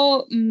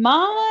 So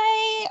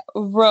my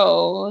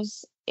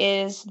rose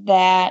is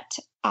that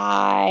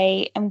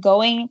I am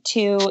going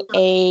to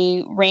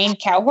a reined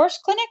cow horse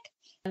clinic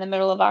in the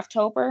middle of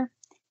October.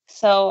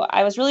 So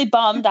I was really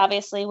bummed,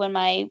 obviously, when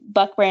my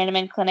Buck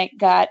Brannaman clinic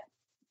got,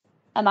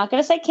 I'm not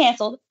going to say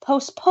canceled,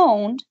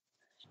 postponed.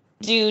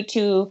 due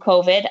to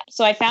COVID.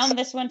 So I found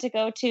this one to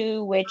go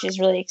to, which is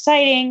really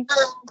exciting.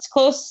 It's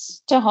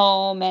close to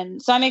home.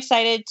 And so I'm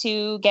excited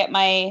to get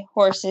my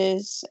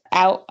horses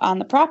out on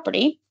the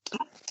property.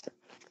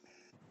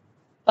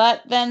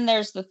 But then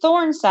there's the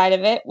thorn side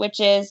of it, which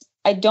is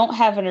I don't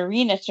have an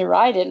arena to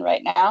ride in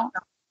right now.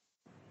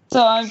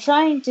 So I'm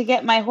trying to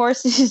get my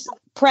horses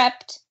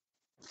prepped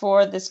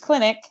for this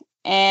clinic.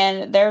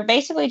 And they're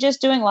basically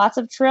just doing lots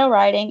of trail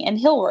riding and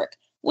hill work,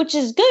 which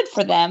is good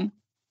for them,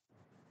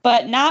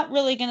 but not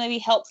really going to be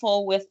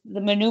helpful with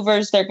the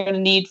maneuvers they're going to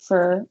need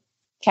for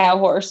cow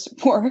horse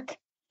work.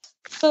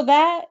 So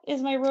that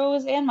is my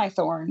rose and my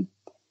thorn.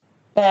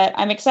 That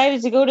I'm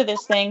excited to go to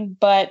this thing,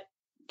 but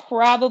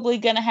probably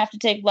going to have to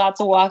take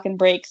lots of walking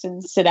breaks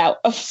and sit out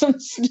of some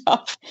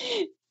stuff.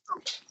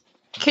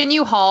 Can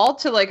you haul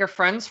to like a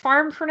friend's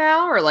farm for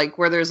now, or like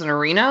where there's an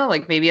arena,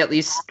 like maybe at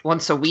least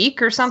once a week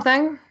or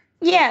something?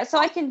 Yeah, so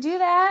I can do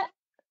that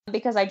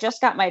because I just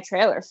got my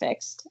trailer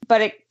fixed,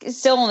 but it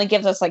still only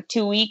gives us like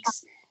 2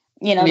 weeks,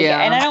 and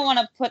I don't want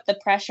to put the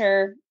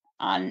pressure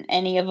on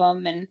any of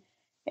them. And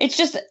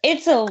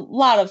it's a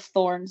lot of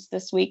thorns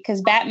this week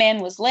because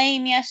Batman was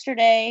lame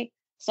yesterday.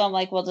 So I'm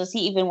like, well, does he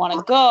even want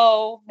to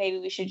go? Maybe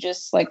we should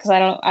just because I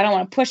don't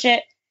want to push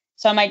it.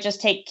 So I might just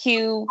take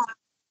Q,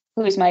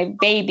 who's my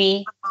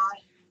baby.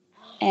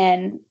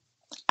 And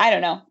I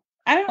don't know.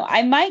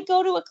 I might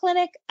go to a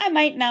clinic. I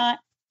might not.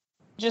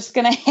 Just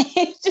gonna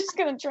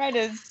try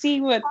to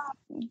see what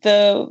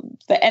the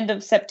end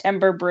of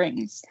September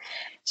brings.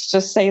 Let's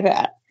just say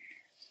that.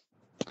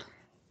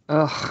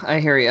 Oh, I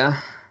hear you.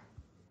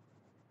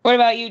 What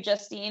about you,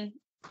 Justine?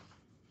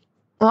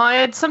 Well, I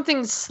had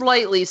something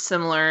slightly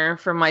similar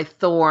for my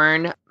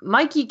thorn.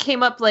 Mikey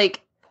came up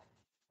like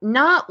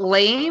not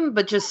lame,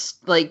 but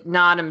just like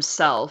not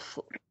himself.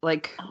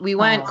 Like we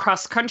went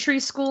cross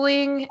country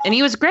schooling, and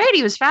he was great.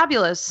 He was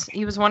fabulous.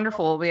 He was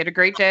wonderful. We had a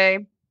great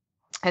day.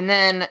 And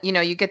then,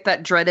 you get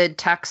that dreaded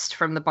text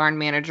from the barn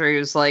manager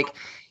who's like,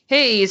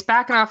 hey, he's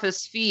backing off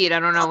his feet. I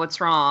don't know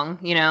what's wrong,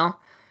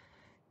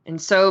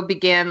 And so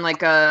began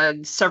like a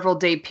several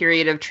day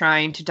period of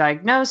trying to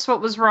diagnose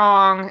what was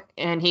wrong.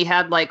 And he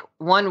had like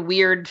one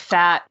weird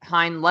fat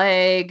hind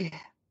leg.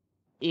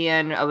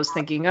 And I was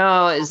thinking,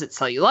 oh, is it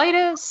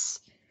cellulitis?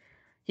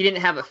 He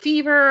didn't have a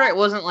fever. It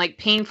wasn't like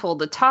painful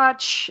to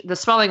touch. The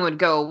swelling would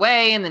go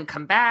away and then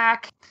come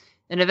back.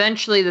 And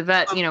eventually the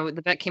vet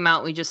came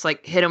out. We just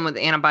like hit him with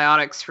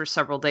antibiotics for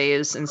several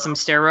days and some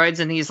steroids.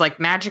 And he's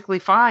like magically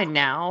fine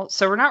now.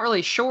 So we're not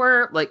really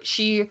sure. Like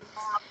the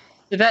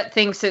vet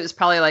thinks it was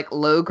probably like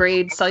low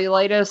grade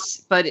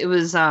cellulitis, but it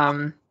was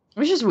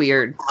just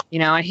weird.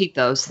 I hate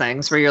those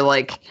things where you're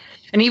like,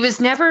 and he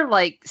was never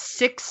like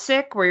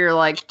sick where you're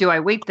like, do I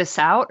wait this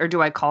out or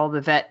do I call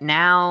the vet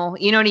now?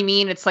 You know what I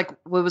mean? It's like,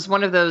 it was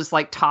one of those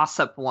like toss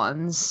up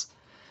ones.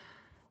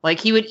 Like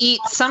he would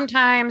eat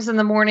sometimes in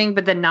the morning,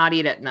 but then not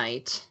eat at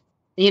night,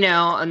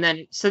 and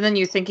then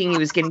you're thinking he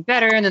was getting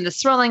better and then the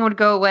swelling would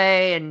go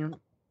away.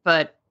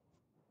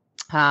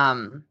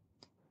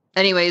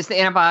 Anyways, the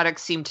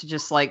antibiotics seemed to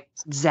just like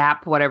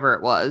zap whatever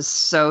it was.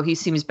 So he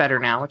seems better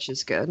now, which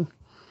is good.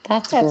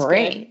 That's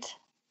great. Good.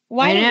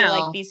 Why do you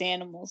like these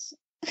animals?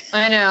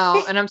 I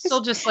know. And I'm still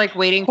just like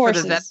waiting for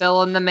the vet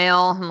bill in the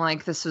mail. I'm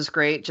like, this was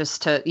great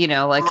just to,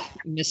 like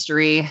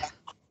mystery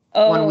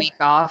 1 week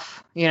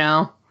off,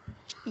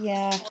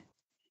 Yeah.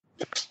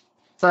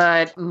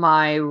 But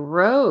my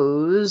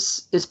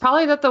rose is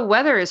probably that the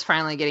weather is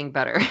finally getting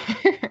better.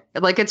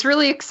 Like, it's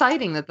really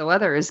exciting that the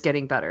weather is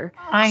getting better.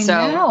 I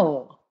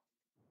know.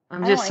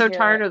 I'm just so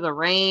tired of the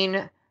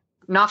rain.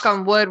 Knock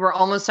on wood, we're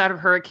almost out of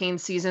hurricane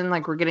season.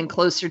 Like, we're getting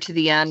closer to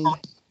the end.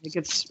 Like,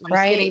 it's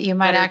right. You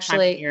might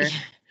actually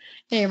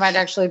be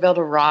able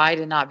to ride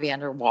and not be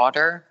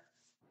underwater.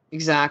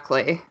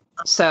 Exactly.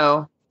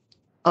 So,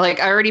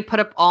 like, I already put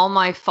up all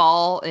my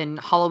fall and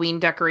Halloween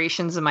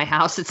decorations in my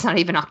house. It's not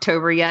even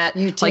October yet.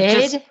 You did?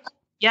 Like,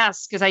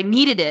 yes, because I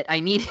needed it.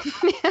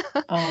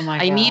 Oh my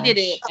gosh. I needed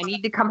it. I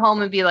need to come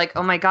home and be like,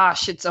 oh my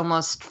gosh, it's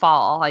almost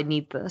fall. I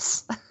need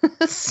this.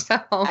 So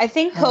I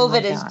think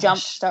COVID has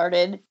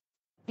jump-started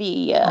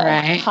the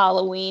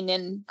Halloween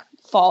and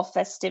fall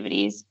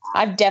festivities.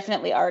 I've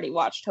definitely already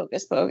watched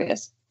Hocus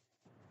Pocus.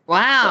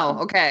 Wow.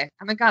 So. Okay. I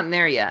haven't gotten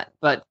there yet,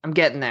 but I'm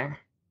getting there.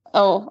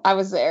 Oh, I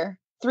was there.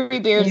 3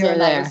 beers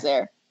in, I was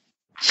there.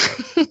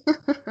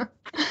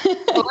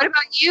 Well, what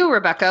about you,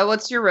 Rebecca?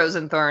 What's your rose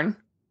and thorn?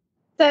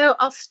 So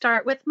I'll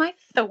start with my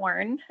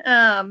thorn,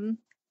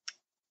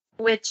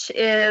 which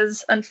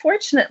is,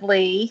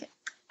 unfortunately,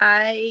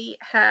 I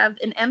have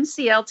an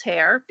MCL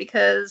tear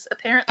because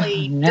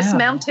apparently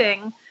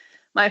dismounting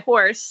my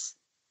horse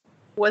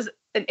was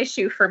an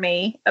issue for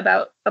me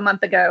about a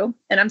month ago,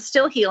 and I'm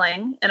still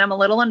healing, and I'm a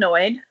little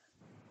annoyed.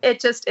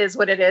 It just is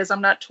what it is.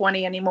 I'm not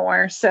 20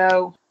 anymore,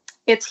 so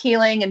it's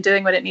healing and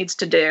doing what it needs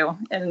to do,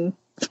 and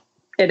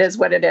it is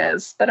what it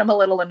is, but I'm a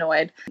little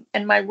annoyed.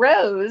 And my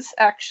rose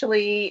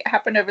actually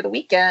happened over the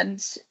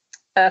weekend.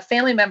 A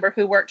family member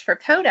who worked for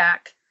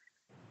Kodak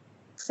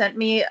sent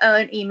me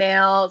an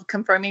email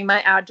confirming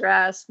my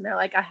address, and they're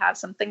like, I have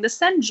something to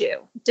send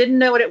you. Didn't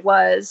know what it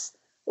was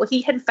Well,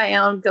 he had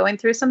found, going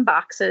through some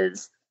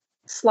boxes,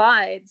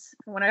 slides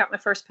when I got my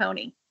first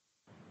pony,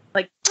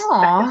 like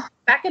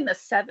back in the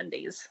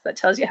 70s. That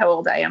tells you how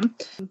old I am.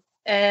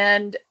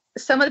 And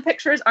some of the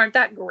pictures aren't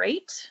that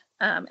great.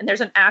 And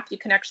there's an app you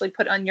can actually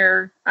put on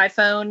your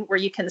iPhone where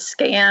you can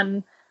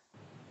scan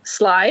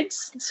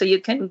slides so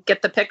you can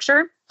get the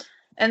picture.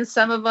 And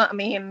some of them, I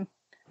mean,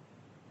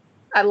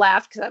 I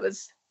laughed because I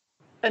was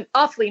an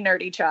awfully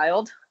nerdy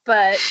child,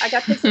 but I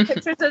got to see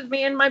pictures of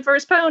me and my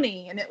first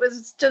pony, and it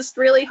was just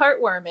really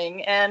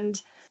heartwarming.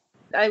 And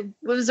it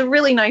was a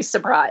really nice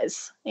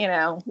surprise, you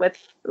know, with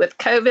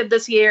COVID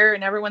this year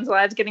and everyone's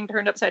lives getting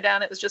turned upside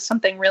down. It was just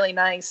something really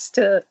nice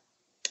to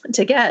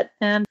get.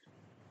 And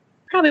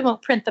probably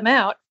won't print them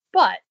out,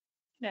 but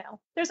you know,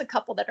 there's a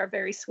couple that are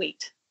very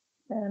sweet.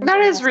 And,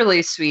 that is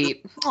really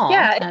sweet. Aww.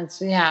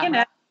 Yeah, you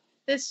know,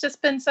 it's just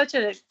been such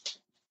a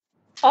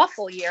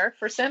awful year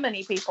for so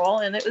many people,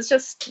 and it was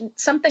just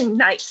something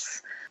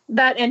nice.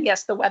 That, and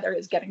yes, the weather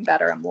is getting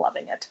better. I'm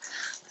loving it.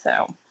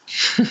 So,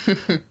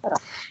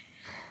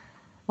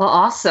 well,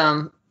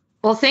 awesome.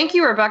 Well, thank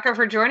you, Rebecca,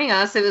 for joining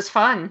us. It was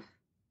fun.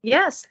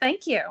 Yes,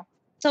 thank you.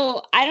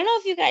 So I don't know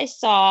if you guys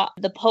saw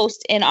the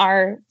post in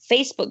our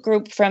Facebook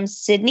group from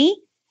Sydney.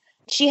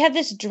 She had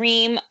this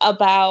dream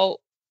about,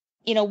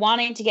 you know,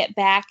 wanting to get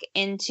back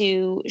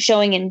into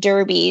showing in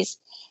derbies.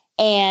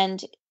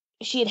 And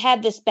she had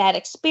had this bad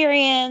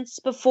experience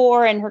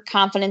before, and her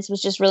confidence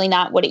was just really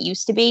not what it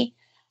used to be.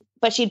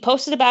 But she'd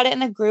posted about it in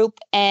the group,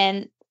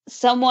 and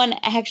someone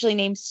actually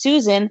named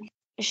Susan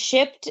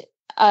shipped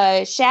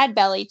a shad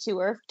belly to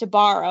her to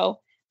borrow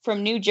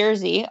from New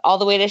Jersey all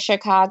the way to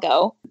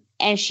Chicago.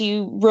 And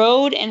she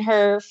rode in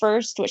her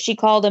first, what she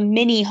called a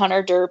mini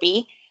hunter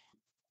derby,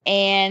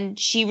 and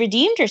she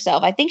redeemed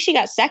herself. I think she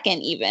got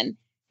second even,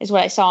 is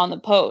what I saw on the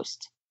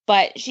post.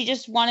 But she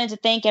just wanted to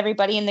thank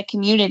everybody in the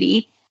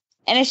community.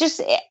 And it's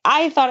just,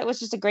 I thought it was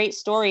just a great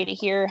story to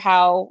hear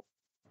how,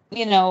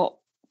 you know,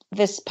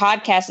 this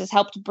podcast has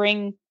helped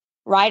bring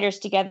riders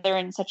together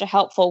in such a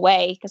helpful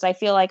way. Because I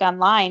feel like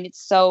online,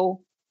 it's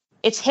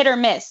hit or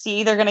miss. You're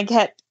either going to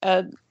get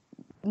a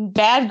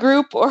bad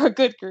group or a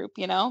good group,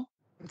 you know?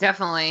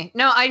 Definitely.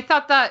 No, I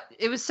thought that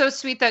it was so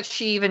sweet that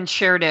she even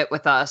shared it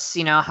with us,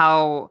 you know,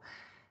 how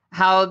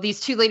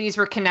these two ladies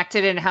were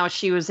connected and how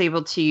she was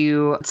able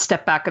to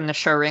step back in the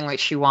show ring like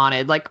she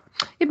wanted. Like,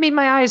 it made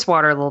my eyes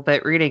water a little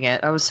bit reading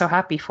it. I was so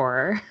happy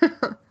for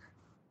her.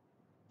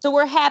 So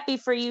we're happy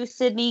for you,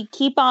 Sydney.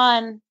 Keep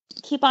on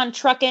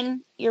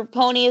trucking. Your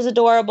pony is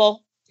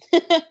adorable.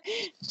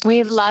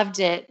 We loved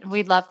it.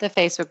 We loved the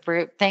Facebook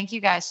group. Thank you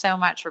guys so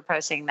much for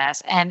posting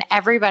this. And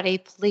everybody,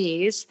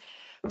 please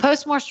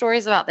post more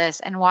stories about this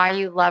and why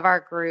you love our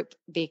group,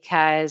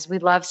 because we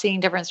love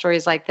seeing different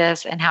stories like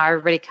this and how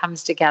everybody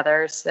comes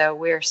together. So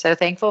we're so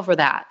thankful for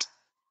that.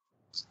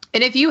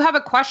 And if you have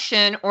a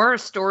question or a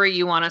story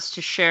you want us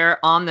to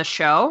share on the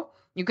show,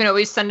 you can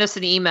always send us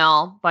an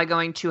email by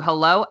going to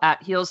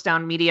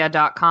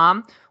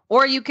hello@heelsdownmedia.com,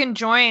 or you can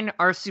join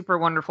our super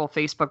wonderful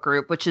Facebook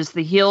group, which is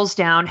the Heels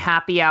Down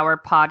Happy Hour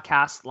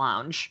Podcast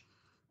Lounge.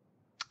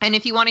 And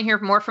if you want to hear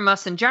more from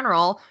us in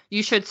general,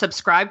 you should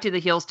subscribe to the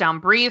Heels Down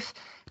Brief.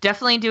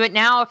 Definitely do it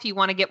now if you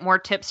want to get more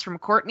tips from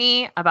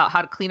Courtney about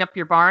how to clean up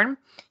your barn.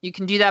 You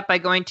can do that by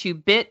going to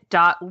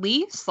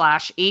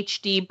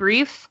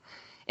bit.ly/hdbrief.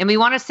 And we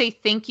want to say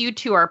thank you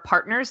to our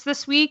partners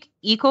this week,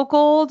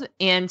 EcoGold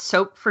and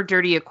Soap for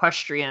Dirty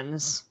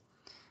Equestrians.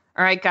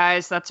 All right,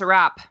 guys, that's a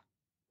wrap.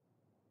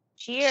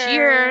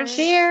 Cheers.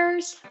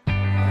 Cheers.